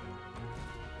 Okay.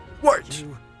 Wait.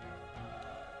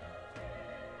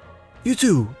 You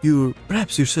two,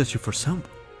 perhaps you're searching for someone.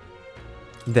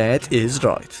 That is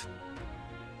right.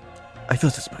 I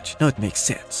thought as much. Now it makes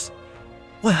sense.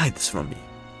 Why hide this from me?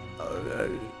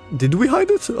 Did we hide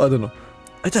it? I don't know.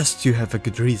 I trust you have a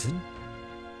good reason.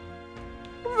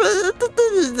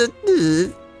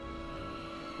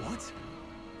 What?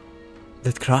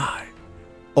 That cry.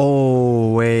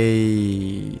 Oh,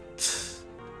 wait.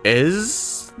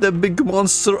 Is the big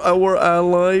monster our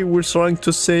ally we're trying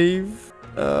to save?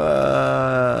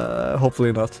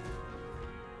 Hopefully not.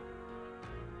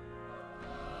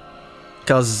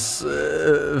 Cause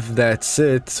if that's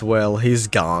it, well, he's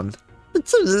gone.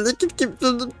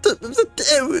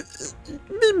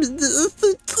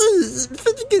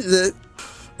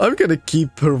 I'm gonna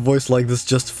keep her voice like this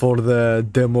just for the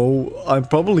demo. I'm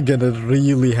probably gonna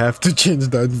really have to change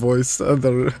that voice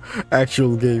under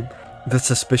actual game.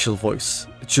 That's a special voice.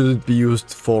 It shouldn't be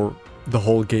used for the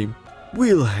whole game.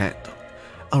 We'll handle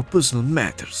our personal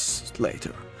matters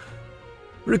later.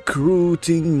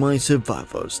 Recruiting my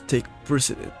survivors take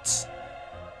precedence.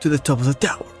 To the top of the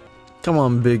tower. Come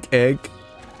on, big egg.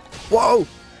 Whoa!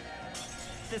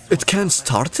 It can't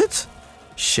start it?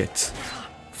 Shit.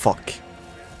 Fuck.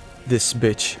 This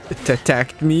bitch. It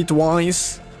attacked me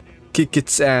twice. Kick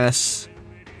its ass.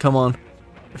 Come on.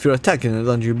 If you're attacking a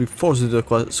dungeon, you'll be forced into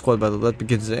a squad battle. That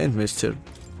begins the end mister,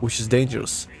 which is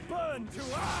dangerous.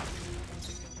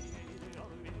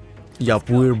 Yup,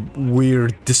 we're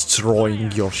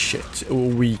destroying your shit.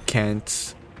 We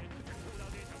can't.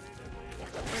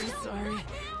 I'm sorry.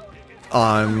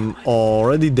 I'm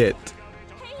already dead.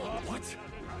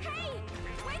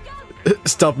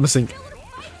 Stop missing.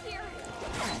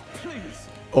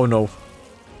 Oh no.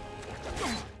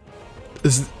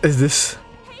 Is this?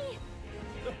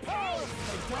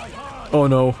 Oh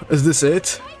no, is this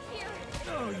it?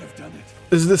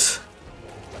 Is this?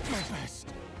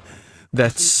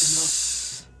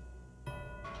 That's...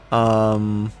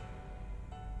 So,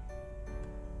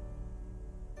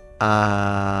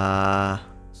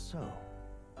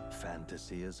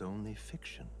 fantasy is only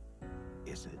fiction,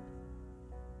 is it?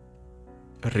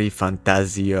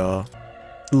 ReFantazio.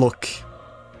 Look,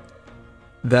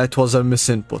 that was a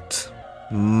misinput.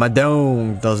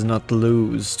 Madong does not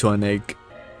lose to an egg.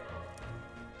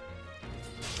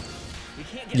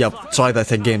 Yup, try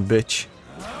that again, bitch.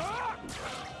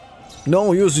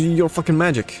 No, use your fucking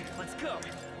magic.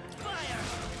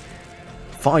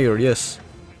 Fire, yes.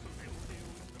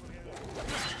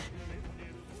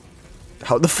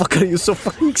 How the fuck are you so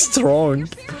fucking strong?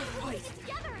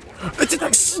 It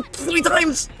attacks 3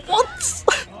 times! What?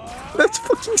 That's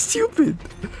fucking stupid.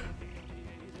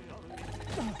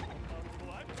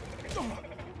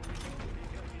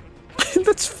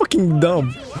 That's fucking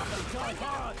dumb.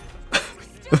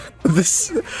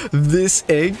 This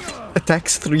egg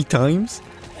attacks 3 times?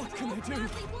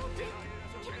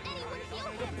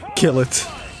 Kill it.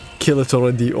 Kill it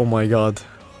already, oh my god.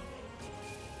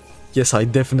 Yes, I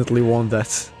definitely want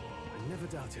that.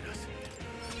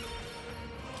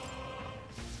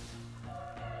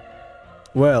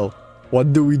 Well,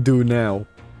 what do we do now?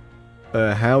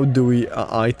 How do we...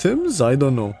 items? I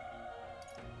don't know.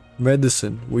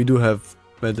 Medicine. We do have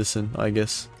medicine, I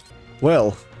guess.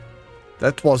 Well,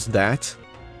 that was that.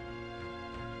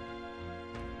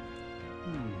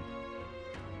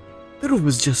 The room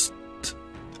is just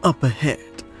up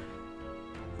ahead.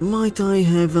 Might I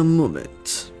have a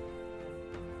moment?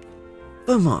 If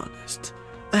I'm honest,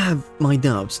 I have my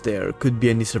doubts there could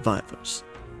be any survivors.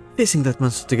 Facing that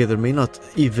monster together may not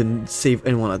even save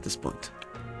anyone at this point.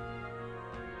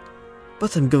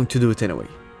 But I'm going to do it anyway.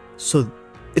 So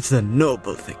it's the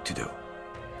noble thing to do.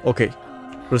 Okay,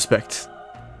 respect.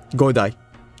 Go die.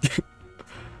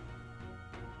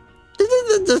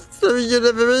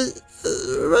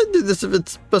 Why do this if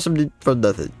it's possibly for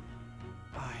nothing?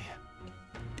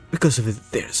 Because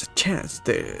if there's a chance,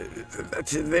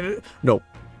 no,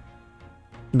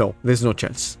 there's no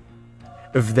chance.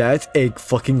 If that egg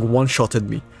fucking one-shotted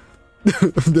me,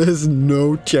 there's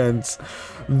no chance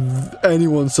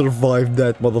anyone survived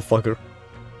that motherfucker.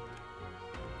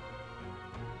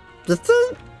 That's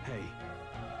it.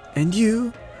 And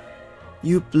you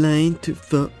plan to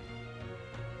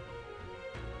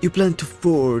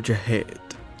forge ahead,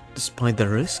 despite the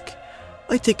risk.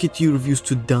 I take it you refuse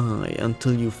to die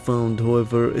until you found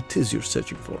whoever it is you're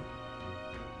searching for.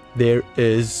 There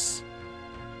is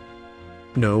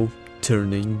no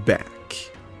turning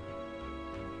back.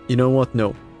 You know what?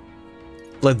 No.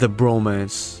 Let the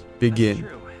bromance begin.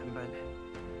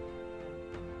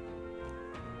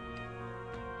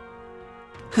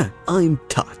 I'm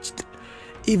touched.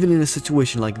 Even in a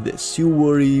situation like this, you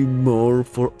worry more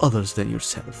for others than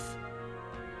yourself.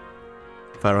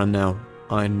 If I run now,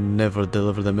 I never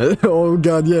deliver the message. Oh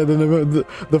god, yeah,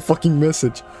 the fucking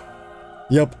message.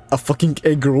 Yup, a fucking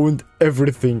egg ruined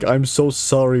everything. I'm so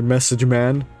sorry, message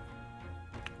man.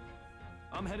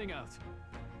 I'm heading out.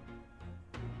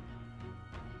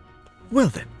 Well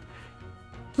then,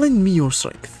 lend me your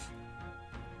strength.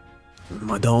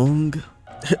 Madong.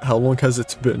 How long has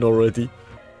it been already?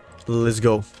 Let's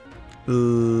go.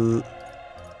 Did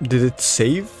it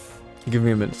save? Give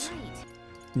me a minute.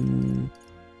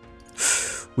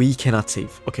 We cannot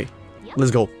save. Okay,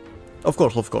 let's go. Of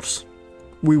course.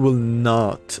 We will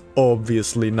not,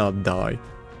 obviously not die.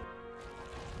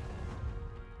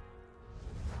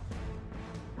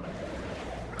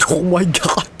 Oh my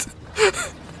god.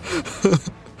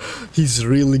 He's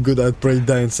really good at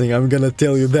breakdancing, I'm gonna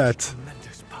tell you that.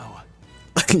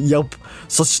 Yup,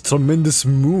 such tremendous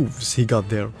moves he got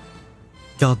there.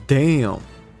 God damn.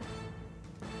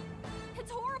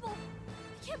 It's horrible.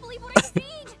 I can't believe what I'm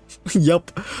seeing.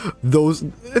 Yup, those...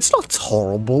 It's not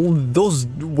horrible, those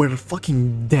were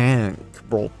fucking dank,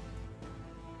 bro.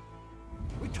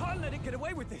 We can't let it get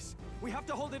away with this. We have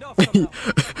to hold it off somehow.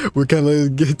 We can't let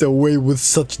it get away with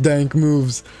such dank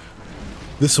moves.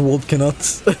 This world cannot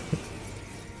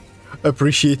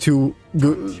appreciate you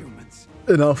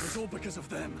enough. Because of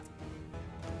them.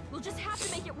 We'll just have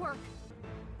to make it work.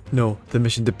 No, the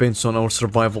mission depends on our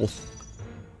survival.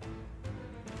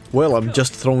 Well, I'm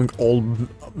just throwing all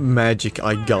magic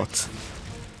I got.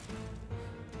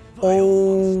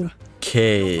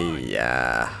 Okay,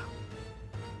 yeah.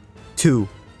 2.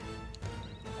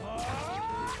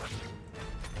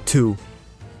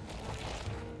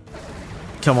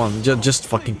 Come on, just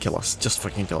fucking kill us. Just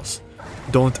fucking kill us.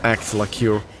 Don't act like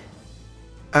you're...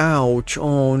 Ouch,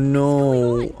 oh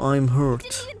no, I'm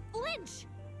hurt.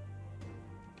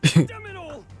 Damn it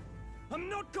all! I'm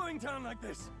not going down like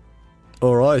this.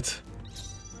 Alright.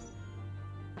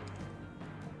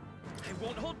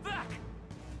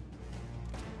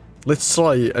 Let's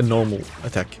try a normal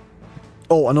attack.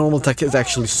 Oh, a normal attack is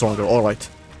actually stronger. Alright.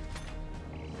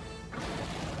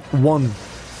 1.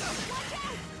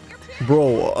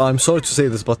 Bro, I'm sorry to say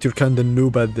this, but you're kinda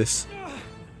noob at this.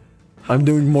 I'm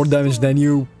doing more damage than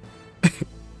you.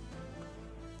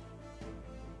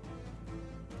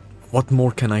 What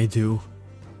more can I do?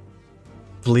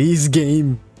 Please,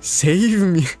 game, save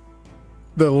me.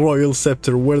 The Royal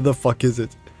Scepter, where the fuck is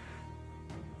it?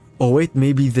 Oh wait,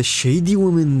 maybe the Shady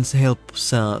Woman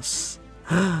helps us.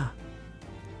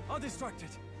 Undistracted.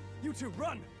 You two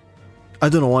run. I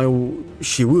don't know why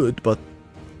she would, but...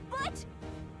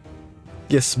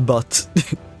 Yes, but...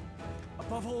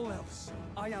 Above all else,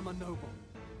 I am a noble.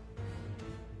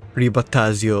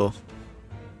 ReFantazio.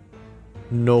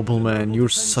 Nobleman, you're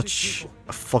such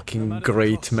a fucking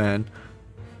great man.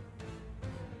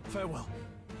 Farewell.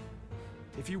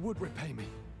 If you would repay me,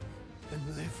 then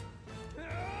live.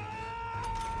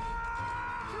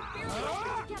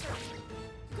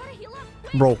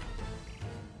 Bro.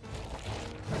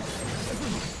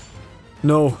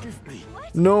 No.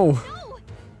 No.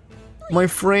 My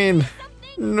friend.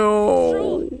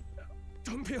 No.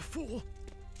 Don't be a fool.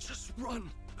 Just run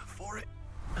for it.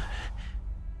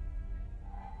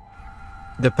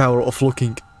 The power of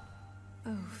looking.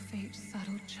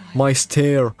 My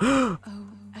stare.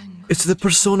 It's the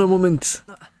persona moment.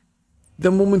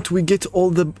 The moment we get all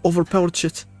the overpowered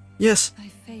shit. Yes. Thy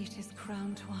fate is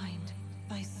crown twined,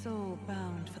 thy soul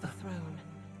bound for the throne.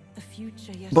 The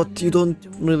future yet But you don't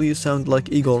really sound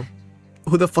like Igor.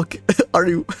 Who the fuck are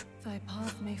you? Thy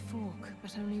path may fork,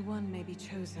 but only one may be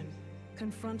chosen.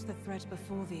 Confront the threat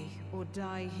before thee, or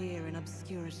die here in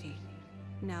obscurity.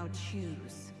 Now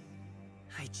choose.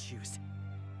 I choose.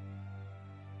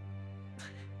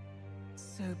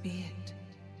 So be it.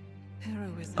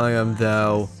 Heroism I am lies in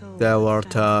thou, the soul thou that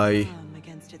art stands I. firm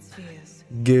against its fears.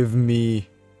 Give me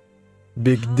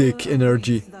big dick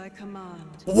energy.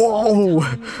 Whoa!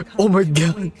 Oh my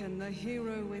god! Awaken the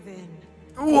hero within.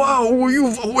 Wow,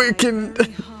 you've awakened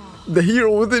the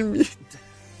hero within me.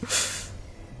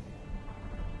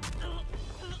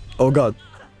 Oh god.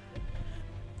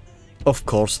 Of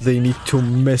course, they need to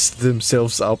mess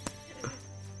themselves up.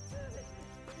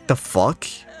 The fuck?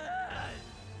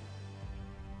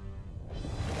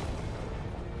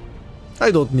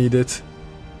 I don't need it.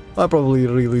 I probably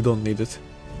really don't need it.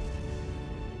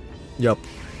 Yup.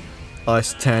 I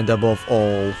stand above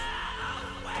all.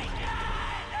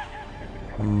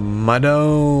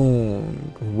 Madong!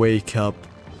 Wake up.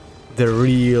 The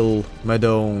real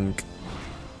Madong.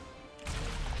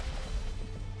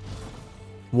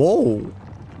 Whoa!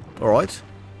 Alright.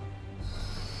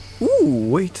 Ooh,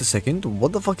 wait a second.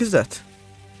 What the fuck is that?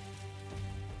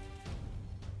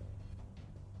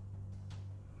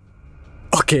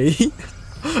 Okay.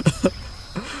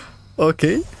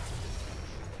 Okay.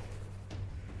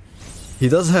 He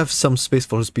does have some space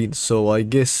for his beans, so I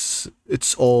guess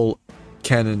it's all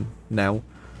canon now.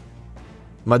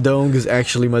 Madong is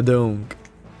actually Madong.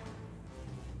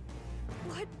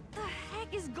 What the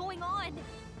heck is going on?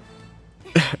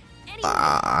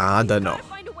 I don't know.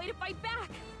 Find a way to fight back.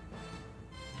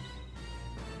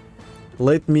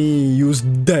 Let me use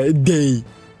that day.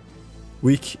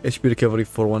 Weak HP recovery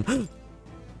for 1.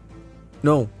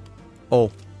 No.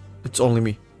 Oh, it's only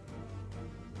me.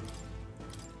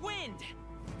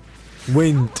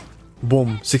 Wind.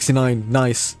 Boom. 69.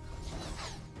 Nice.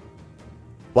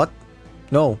 What?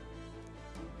 No.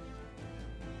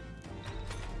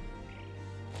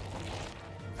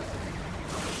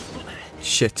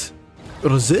 Shit.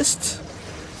 Resist?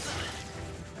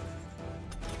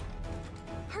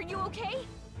 Are you okay?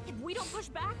 If we don't push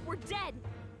back, we're dead.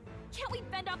 Can't we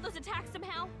fend off those attacks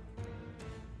somehow?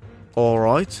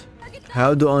 Alright.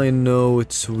 How do I know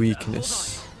its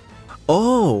weakness?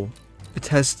 Oh! It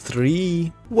has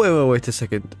 3... Wait a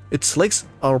second. Its legs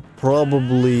are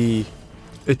probably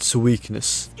its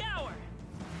weakness.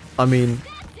 I mean...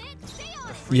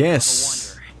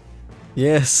 Yes.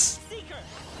 Yes.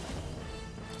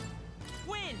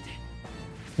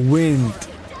 Wind.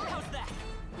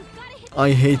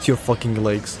 I hate your fucking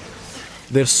legs.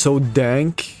 They're so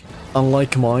dank,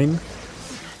 unlike mine.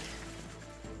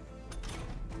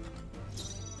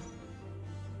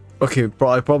 Okay,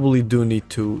 I probably do need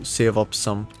to save up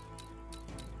some.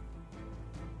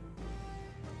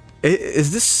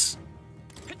 Is this...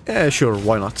 Yeah, sure,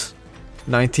 why not?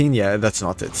 19? Yeah, that's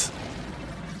not it.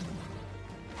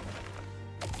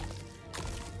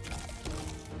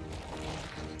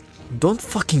 Don't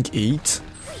fucking eat.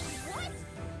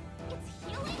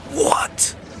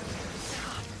 What?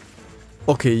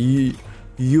 Okay,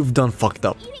 you've done fucked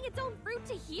up. Eating its own fruit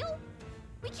to heal?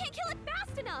 We can't kill it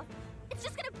fast enough. It's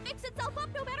just gonna fix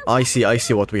I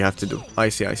see what we have to do. I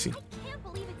see.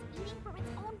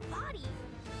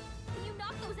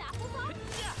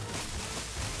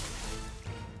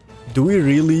 Do we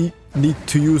really need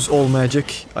to use all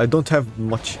magic? I don't have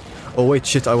much. Oh wait,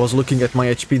 shit, I was looking at my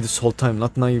HP this whole time,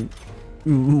 not my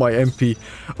MP.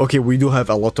 Okay, we do have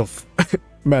a lot of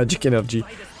magic energy.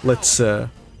 Let's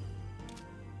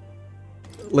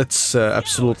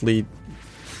absolutely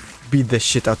beat the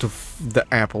shit out of the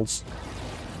apples.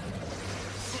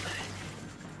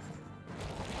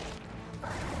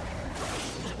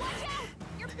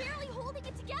 You're barely holding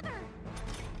it together.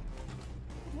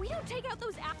 If we don't take out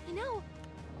those apples, you know,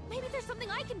 maybe there's something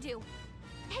I can do.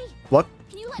 Hey, what?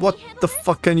 Can you let What me handle the this?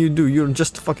 fuck can you do? You're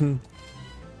just fucking...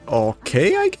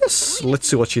 Okay, I guess. Let's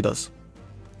see what she does.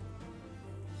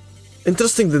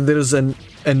 Interesting that there is a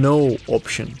no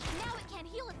option.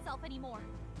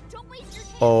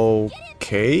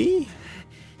 Okay.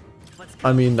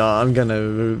 I mean, I'm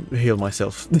gonna heal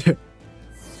myself.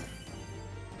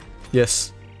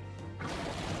 Yes.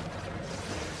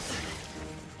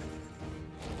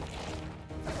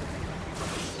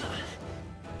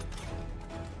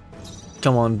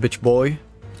 Come on, bitch boy.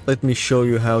 Let me show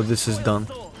you how this is done.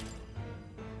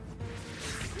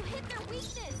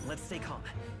 Let's stay calm.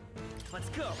 Let's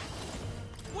go.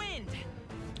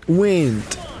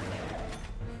 Wind.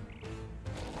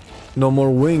 No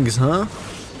more wings, huh?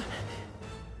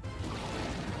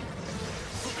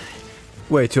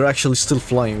 Wait, you're actually still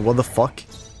flying. What the fuck?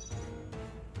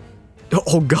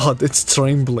 Oh god, it's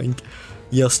trembling.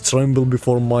 Yes, tremble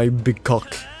before my big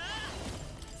cock.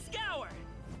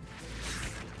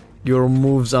 Your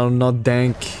moves are not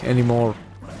dank anymore.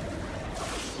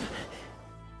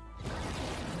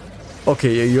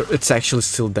 Okay, yeah, it's actually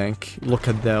still dank. Look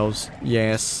at those.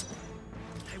 Yes.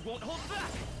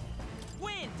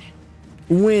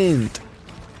 Wind.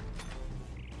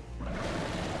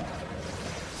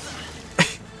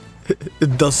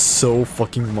 It does so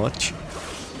fucking much.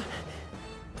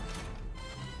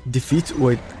 Defeat.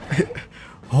 Wait.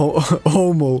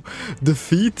 Homo.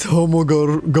 Defeat Homo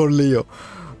Gorleo.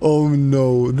 Oh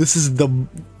no. This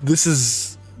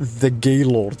is the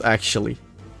Gaylord actually.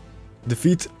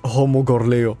 Defeat Homo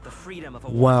Gorleo.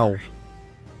 Wow.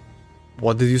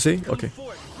 What did you say? Okay.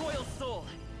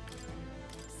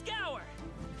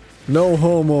 No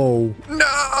homo.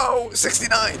 No!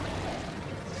 69!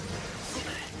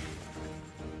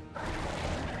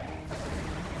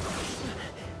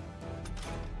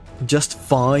 Just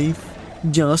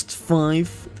 5? Just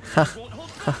 5? Ha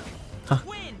ha ha.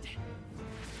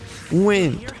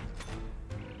 Wind!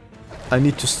 I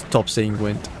need to stop saying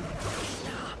wind.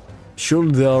 Sure,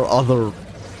 there are other,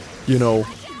 you know,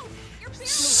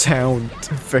 sound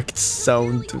effects,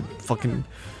 sound fucking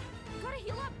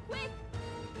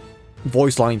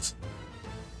voice lines.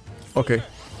 Okay.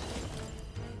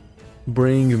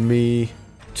 Bring me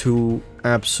to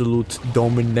absolute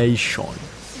domination.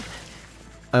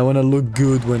 I wanna look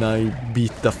good when I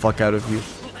beat the fuck out of you.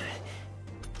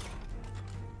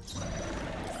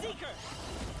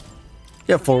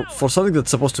 Yeah, for something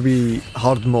that's supposed to be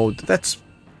hard mode, that's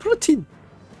pretty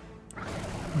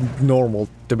normal,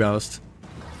 to be honest.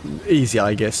 Easy,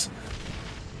 I guess.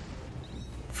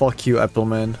 Fuck you,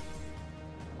 Appleman.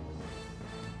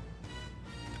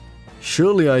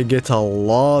 Surely I get a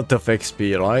lot of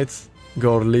XP, right?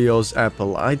 Gorleo's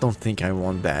apple. I don't think I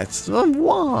want that.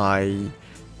 Why?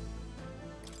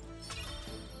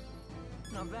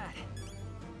 Not bad.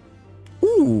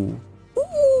 Ooh.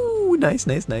 Ooh, nice,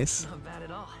 nice, nice. Not bad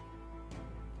at all.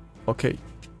 Okay.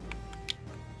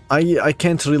 I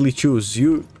can't really choose.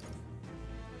 You...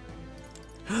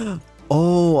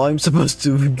 Oh, I'm supposed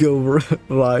to go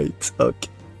right.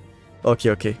 Okay.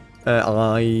 Okay.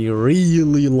 I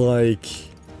really like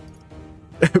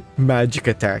magic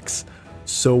attacks.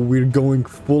 So we're going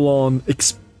full on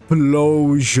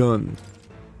explosion.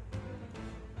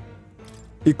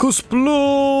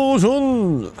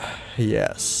 Explosion!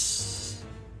 Yes.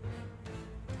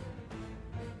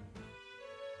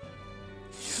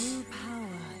 True power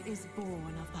is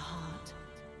born of the heart.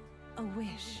 A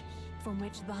wish from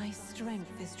which thy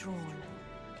strength is drawn.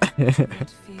 Yet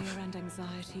fear and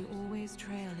anxiety always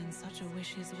trail in such a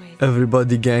wish's wake.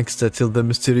 Everybody gangsta till the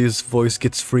mysterious voice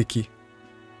gets freaky.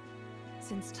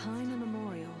 Since time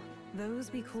immemorial,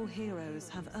 those we call heroes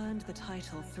have earned the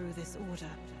title through this order.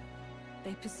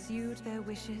 They pursued their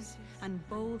wishes and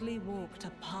boldly walked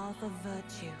a path of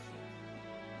virtue.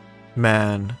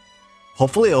 Man.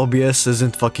 Hopefully OBS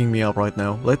isn't fucking me up right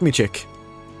now. Let me check.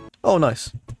 Oh,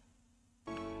 nice.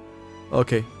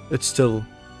 Okay, it's still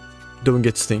doing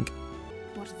its thing.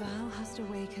 What thou hast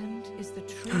awakened is the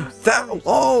true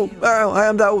Oh, I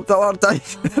am thou art I.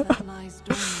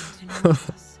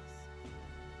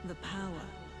 The power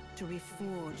to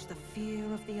reforge the fear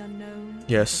of the unknown.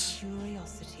 Yes.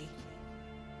 Curiosity.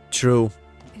 True.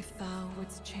 If thou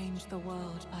wouldst change the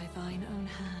world by thine own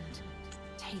hand,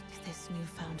 take this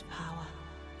newfound power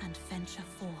and venture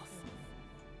forth.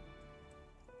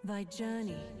 Thy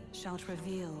journey shall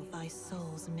reveal thy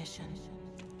soul's mission.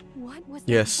 What was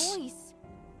Yes. that voice?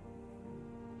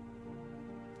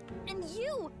 And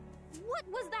you! What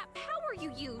was that power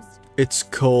you used? It's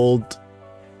called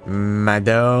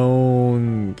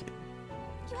Madong.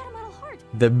 You had a metal heart.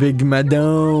 The big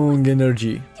Madong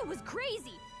energy. It was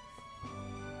crazy.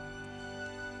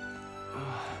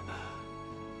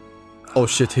 Oh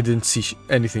shit, he didn't see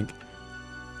anything.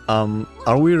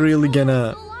 Are we really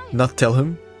gonna not tell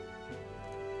him?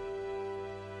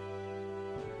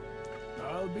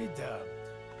 I'll be damned.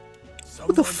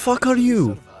 Who the fuck are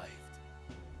you?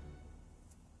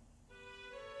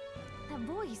 That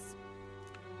voice.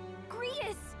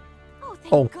 Grius! Oh,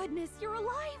 thank Oh. goodness you're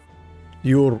alive.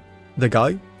 You're the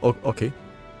guy? Oh, okay.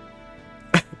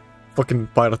 Fucking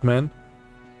pirate man.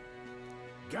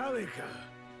 Gallica,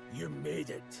 you made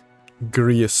it.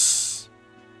 Grius.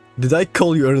 Did I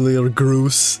call you earlier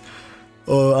Groose?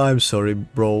 Oh, I'm sorry,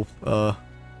 bro.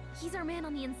 He's our man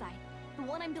on the inside. The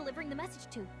one I'm delivering the message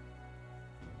to.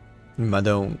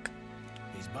 Madong.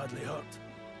 He's badly hurt.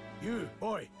 You,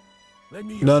 boy, lend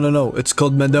me No, no, no. It's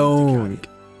called Madong.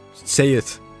 Say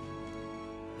it.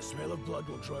 The smell of blood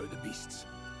will draw out the beasts.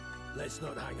 Let's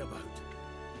not hang about.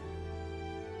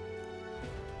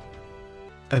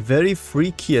 A very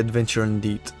freaky adventure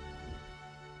indeed.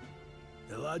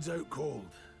 The lad's out cold,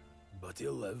 but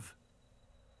he'll live.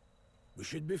 We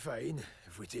should be fine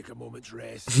if we take a moment's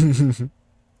rest.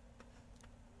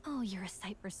 Oh, you're a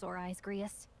sight for sore eyes,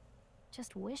 Grius.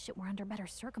 Just wish it were under better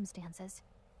circumstances.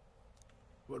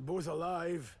 We're both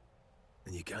alive,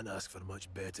 and you can't ask for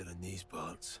much better in these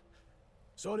parts.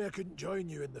 Sorry I couldn't join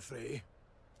you in the fray.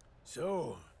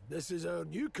 So, this is our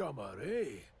newcomer, eh?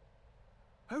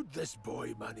 How'd this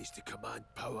boy manage to command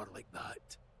power like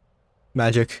that?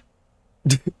 Magic.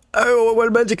 Oh, well,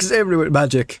 magic is everywhere.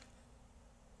 Magic.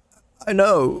 I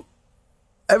know.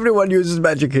 Everyone uses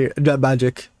magic here.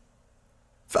 Magic.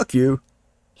 Fuck you.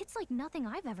 It's like nothing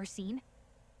I've ever seen.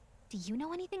 Do you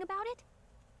know anything about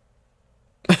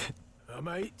it? I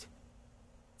might.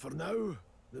 For now,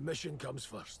 the mission comes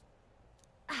first.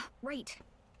 Ah, right.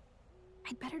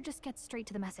 I'd better just get straight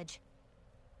to the message.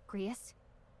 Grius,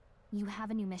 you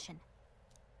have a new mission.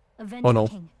 Avenge Oh, no.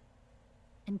 the king.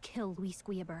 And kill Luis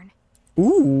Guillaburn.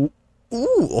 Ooh.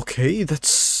 Ooh, okay.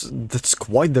 That's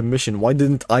quite the mission. Why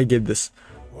didn't I get this?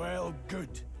 Well, good.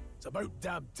 It's about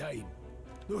damn time.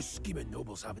 Those scheming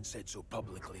nobles haven't said so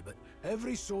publicly, but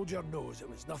every soldier knows it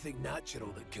was nothing natural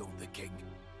that killed the king.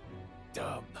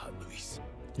 Damn that Luis.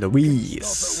 Luis.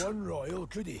 Stop at one royal,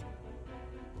 could he?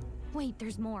 Wait,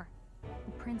 there's more.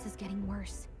 The prince is getting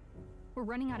worse. We're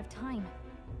running out of time.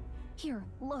 Here,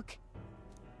 look.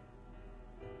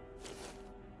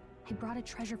 I brought a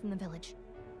treasure from the village.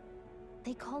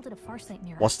 They called it a farsight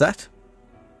mirror. What's that?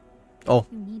 Oh,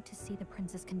 You need to see the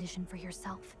prince's condition for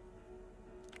yourself.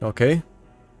 okay.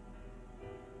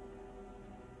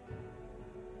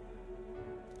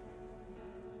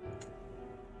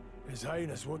 His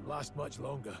Highness won't last much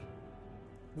longer.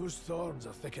 Those thorns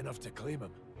are thick enough to claim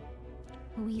him.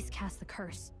 Luis cast the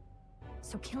curse,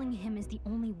 so killing him is the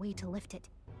only way to lift it.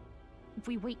 If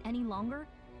we wait any longer,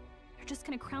 they're just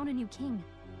gonna crown a new king.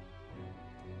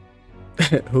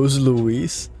 Who's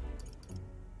Luis?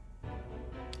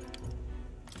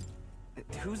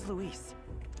 Who's Luis?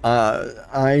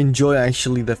 I enjoy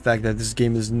actually the fact that this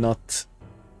game is not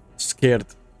scared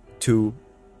to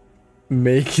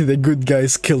make the good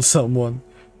guys kill someone.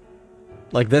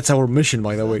 Like, that's our mission,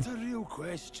 by the way. That's a real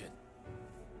question.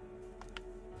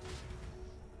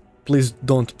 Please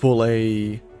don't pull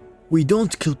a... We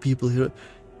don't kill people here.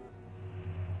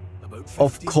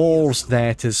 Of course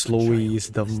that is Luis,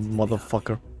 the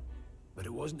motherfucker. But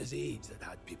it wasn't his age that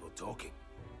had people talking.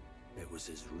 It was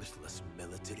his ruthless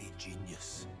military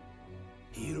genius.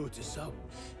 Hero to some,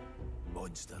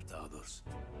 monster to others.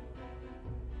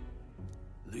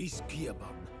 Luis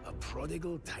Guillaburn, a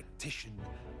prodigal tactician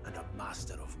and a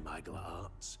master of Magla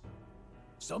arts.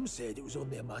 Some said it was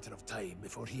only a matter of time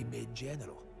before he made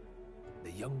general,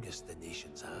 the youngest the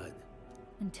nations had.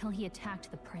 Until he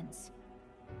attacked the prince.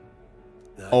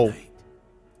 That Oh, night,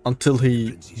 until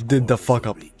he did the fuck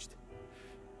up.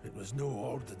 it was no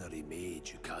ordinary mage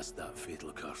who cast that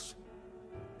fatal curse.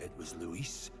 It was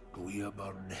Luis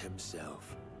Guillaburn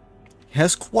himself. He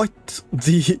has quite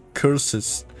the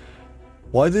curses.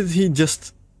 Why did he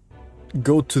just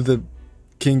go to the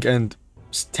king and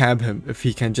stab him if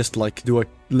he can just like do a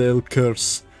little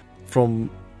curse from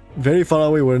very far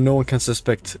away where no one can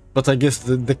suspect. But I guess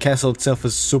the castle itself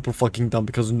is super fucking dumb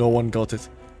because no one got it.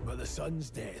 But the son's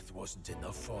death wasn't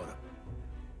enough for him.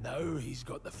 Now he's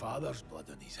got the father's blood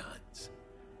on his hands.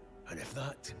 And if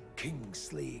that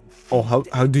king-slaying Oh,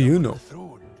 how do you know?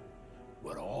 throne,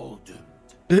 we're all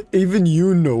doomed. Even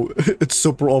you know. It's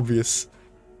super obvious.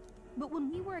 But when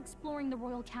we were exploring the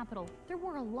royal capital, there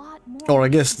were a lot more. Or I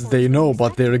guess they know,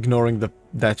 but they're ignoring that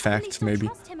How can they fact, still maybe.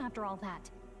 trust him after all that?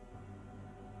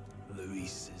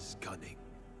 Luis is cunning.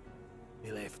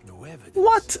 He left no evidence.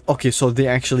 What? Okay, so they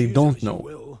actually don't know.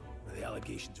 Will, the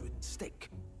allegations wouldn't stick.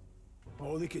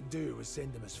 All they could do was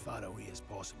send him as far away as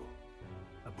possible.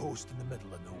 A post in the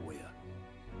middle of nowhere.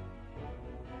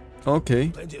 Okay.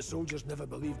 Plenty of soldiers never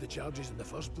believed the charges in the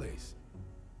first place.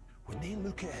 When they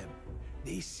look at him,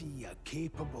 they see a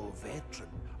capable veteran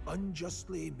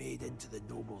unjustly made into the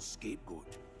noble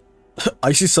scapegoat.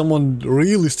 I see someone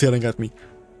really staring at me.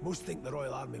 Most think the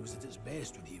Royal Army was at its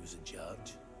best when he was in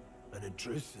charge. And in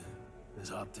truth, it's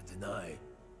hard to deny.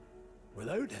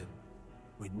 Without him,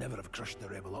 we'd never have crushed the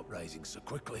rebel uprising so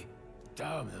quickly.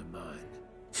 Damn him, man.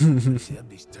 He's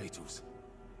earned his titles.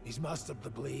 He's mastered the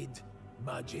blade,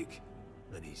 magic,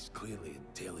 and he's clearly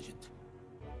intelligent.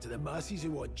 To the masses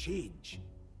who want change,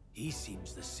 he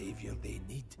seems the savior they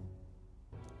need.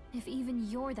 If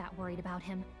even you're that worried about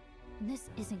him, this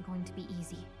isn't going to be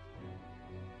easy.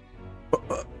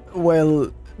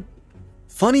 Well,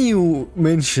 funny you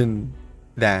mention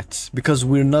that, because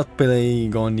we're not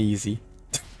playing on easy.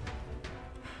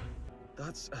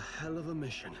 That's a hell of a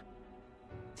mission.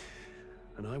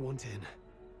 And I want in.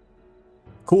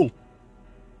 Cool.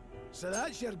 So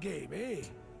that's your game, eh?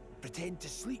 Pretend to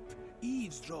sleep,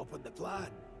 eavesdrop on the plan.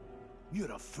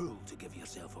 You're a fool to give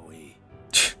yourself away.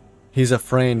 He's a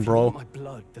friend, bro. My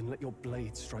blood, then let your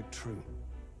blade strike true.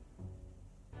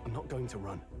 I'm not going to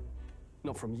run.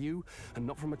 Not from you, and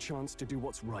not from a chance to do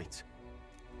what's right.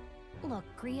 Look,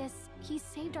 Grius, he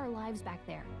saved our lives back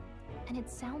there. And it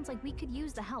sounds like we could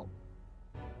use the help.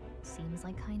 Seems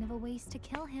like kind of a waste to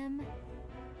kill him.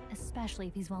 Especially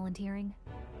if he's volunteering.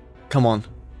 Come on.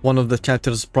 One of the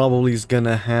chapters probably is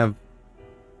gonna have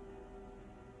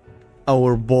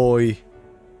our boy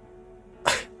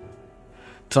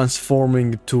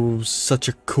transforming to such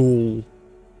a cool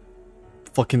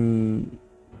fucking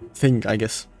thing, I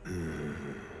guess.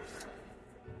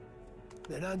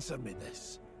 Then answer me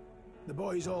this. The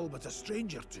boy's all but a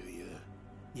stranger to you,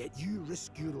 yet you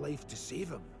risk your life to save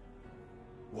him.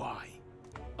 Why?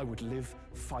 I would live,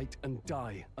 fight, and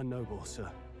die a noble, sir.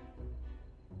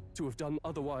 To have done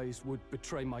otherwise would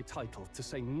betray my title, to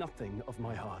say nothing of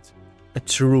my heart. A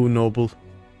true noble.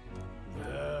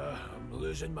 I'm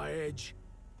losing my edge.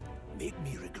 Make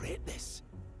me regret this,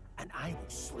 and I will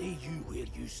slay you where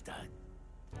you stand.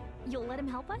 You'll let him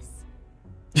help us?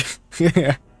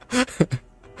 Yeah.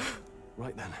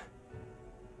 Right then.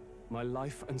 My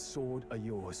life and sword are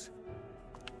yours.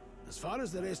 As far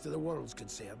as the rest of the world's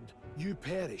concerned, you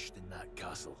perished in that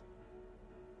castle.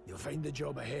 You'll find the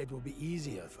job ahead will be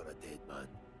easier for a dead man.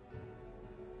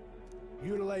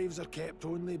 Your lives are kept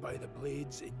only by the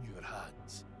blades in your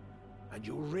hands, and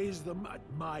you'll raise them at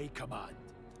my command.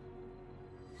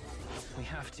 We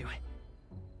have to.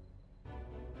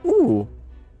 Ooh.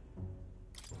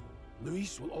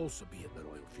 Luis will also be at the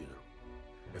royal funeral.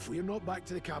 If we're not back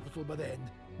to the capital by then,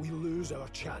 we lose our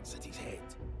chance at his head.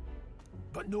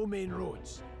 But no main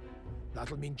roads.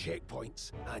 That'll mean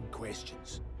checkpoints and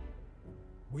questions.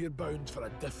 We're bound for a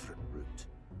different route.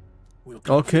 We'll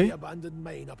come to the abandoned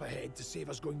mine up ahead to save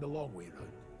us going the long way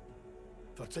round.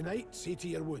 For tonight, see to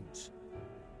your wounds.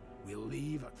 We'll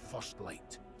leave at first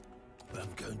light.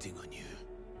 I'm counting on you.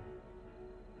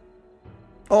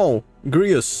 Oh,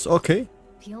 Grius, okay.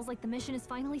 Feels like the mission is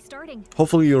finally starting.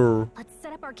 Hopefully you're Let's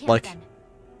set up our camp like then.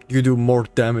 you do more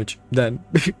damage than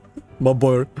my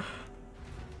boy.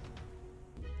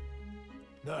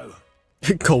 No.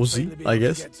 Cozy, I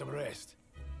guess. Get some rest.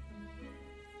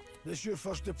 This your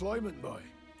first deployment, boy?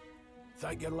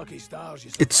 Thank your lucky stars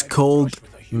you It's survived called the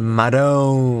brush with a human.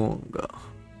 Madong.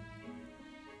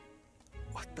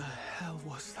 What the hell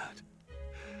was that?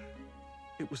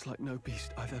 It was like no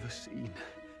beast I've ever seen.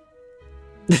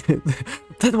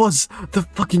 That was the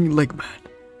fucking leg man.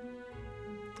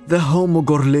 The Homo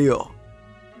Gorleo.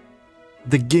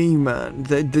 The gay man.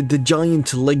 The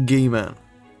giant leg gay man.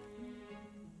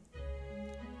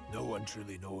 No one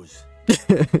truly knows.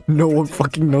 No one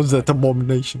fucking knows that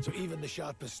abomination. So even the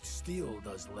sharpest steel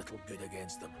does little good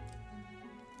against them.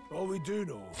 All we do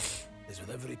know is with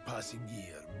every passing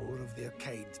year, more of their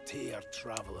kind tear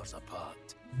travelers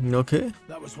apart. Okay.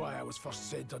 That was why I was first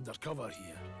sent undercover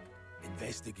here,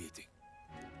 investigating.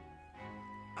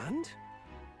 And?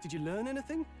 Did you learn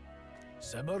anything?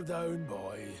 Simmer down,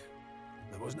 boy.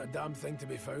 There wasn't a damn thing to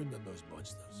be found in those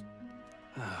monsters.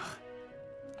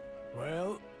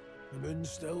 Well, the moon's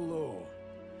still low.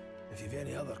 If you've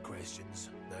any other questions,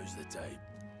 now's the time.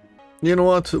 You know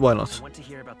what? Why not? I want to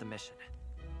hear about the mission.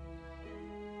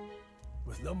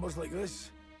 With numbers like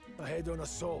this, a head-on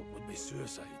assault would be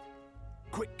suicide.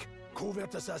 Quick,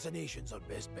 covert assassinations are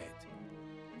best bet.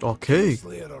 Okay.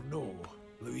 Slayer or no,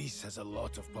 Luis has a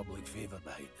lot of public favor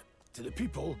behind him. To the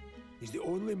people, he's the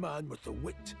only man with the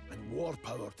wit and war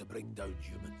power to bring down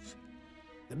humans.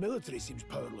 The military seems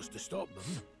powerless to stop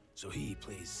them, so he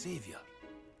plays savior.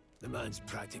 The man's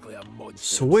practically a monster.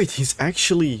 So wait, he's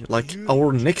actually like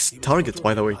our next target,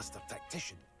 by the way.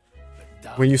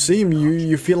 When you see him,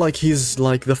 you feel like he's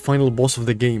like the final boss of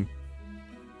the game.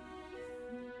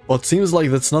 But seems like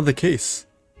that's not the case.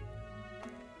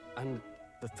 And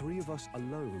the three of us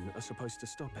alone are supposed to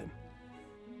stop him.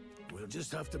 We'll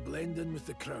just have to blend in with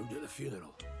the crowd at the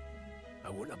funeral. I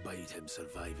won't abide him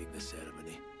surviving the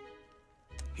ceremony.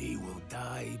 He will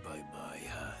die by my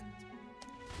hand.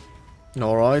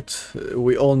 Alright,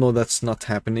 we all know that's not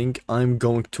happening. I'm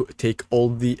going to take all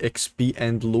the XP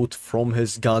and loot from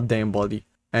his goddamn body.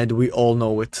 And we all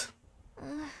know it.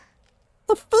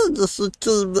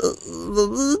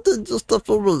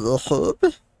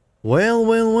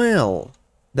 Well.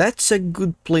 That's a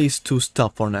good place to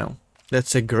stop for now.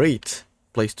 That's a great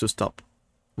place to stop.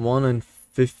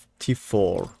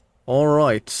 1:54.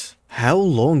 Alright. How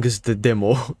long is the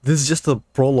demo? This is just a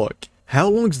prologue. How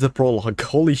long is the prologue?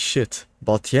 Holy shit.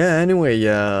 But yeah, anyway,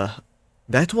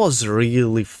 that was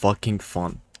really fucking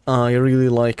fun. I really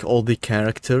like all the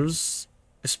characters,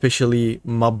 especially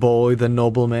my boy, the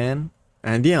nobleman.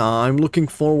 And yeah, I'm looking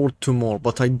forward to more,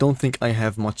 but I don't think I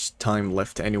have much time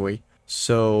left anyway.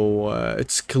 So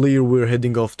it's clear we're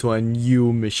heading off to a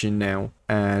new mission now,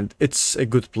 and it's a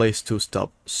good place to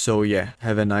stop. So yeah,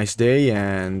 have a nice day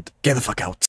and get the fuck out.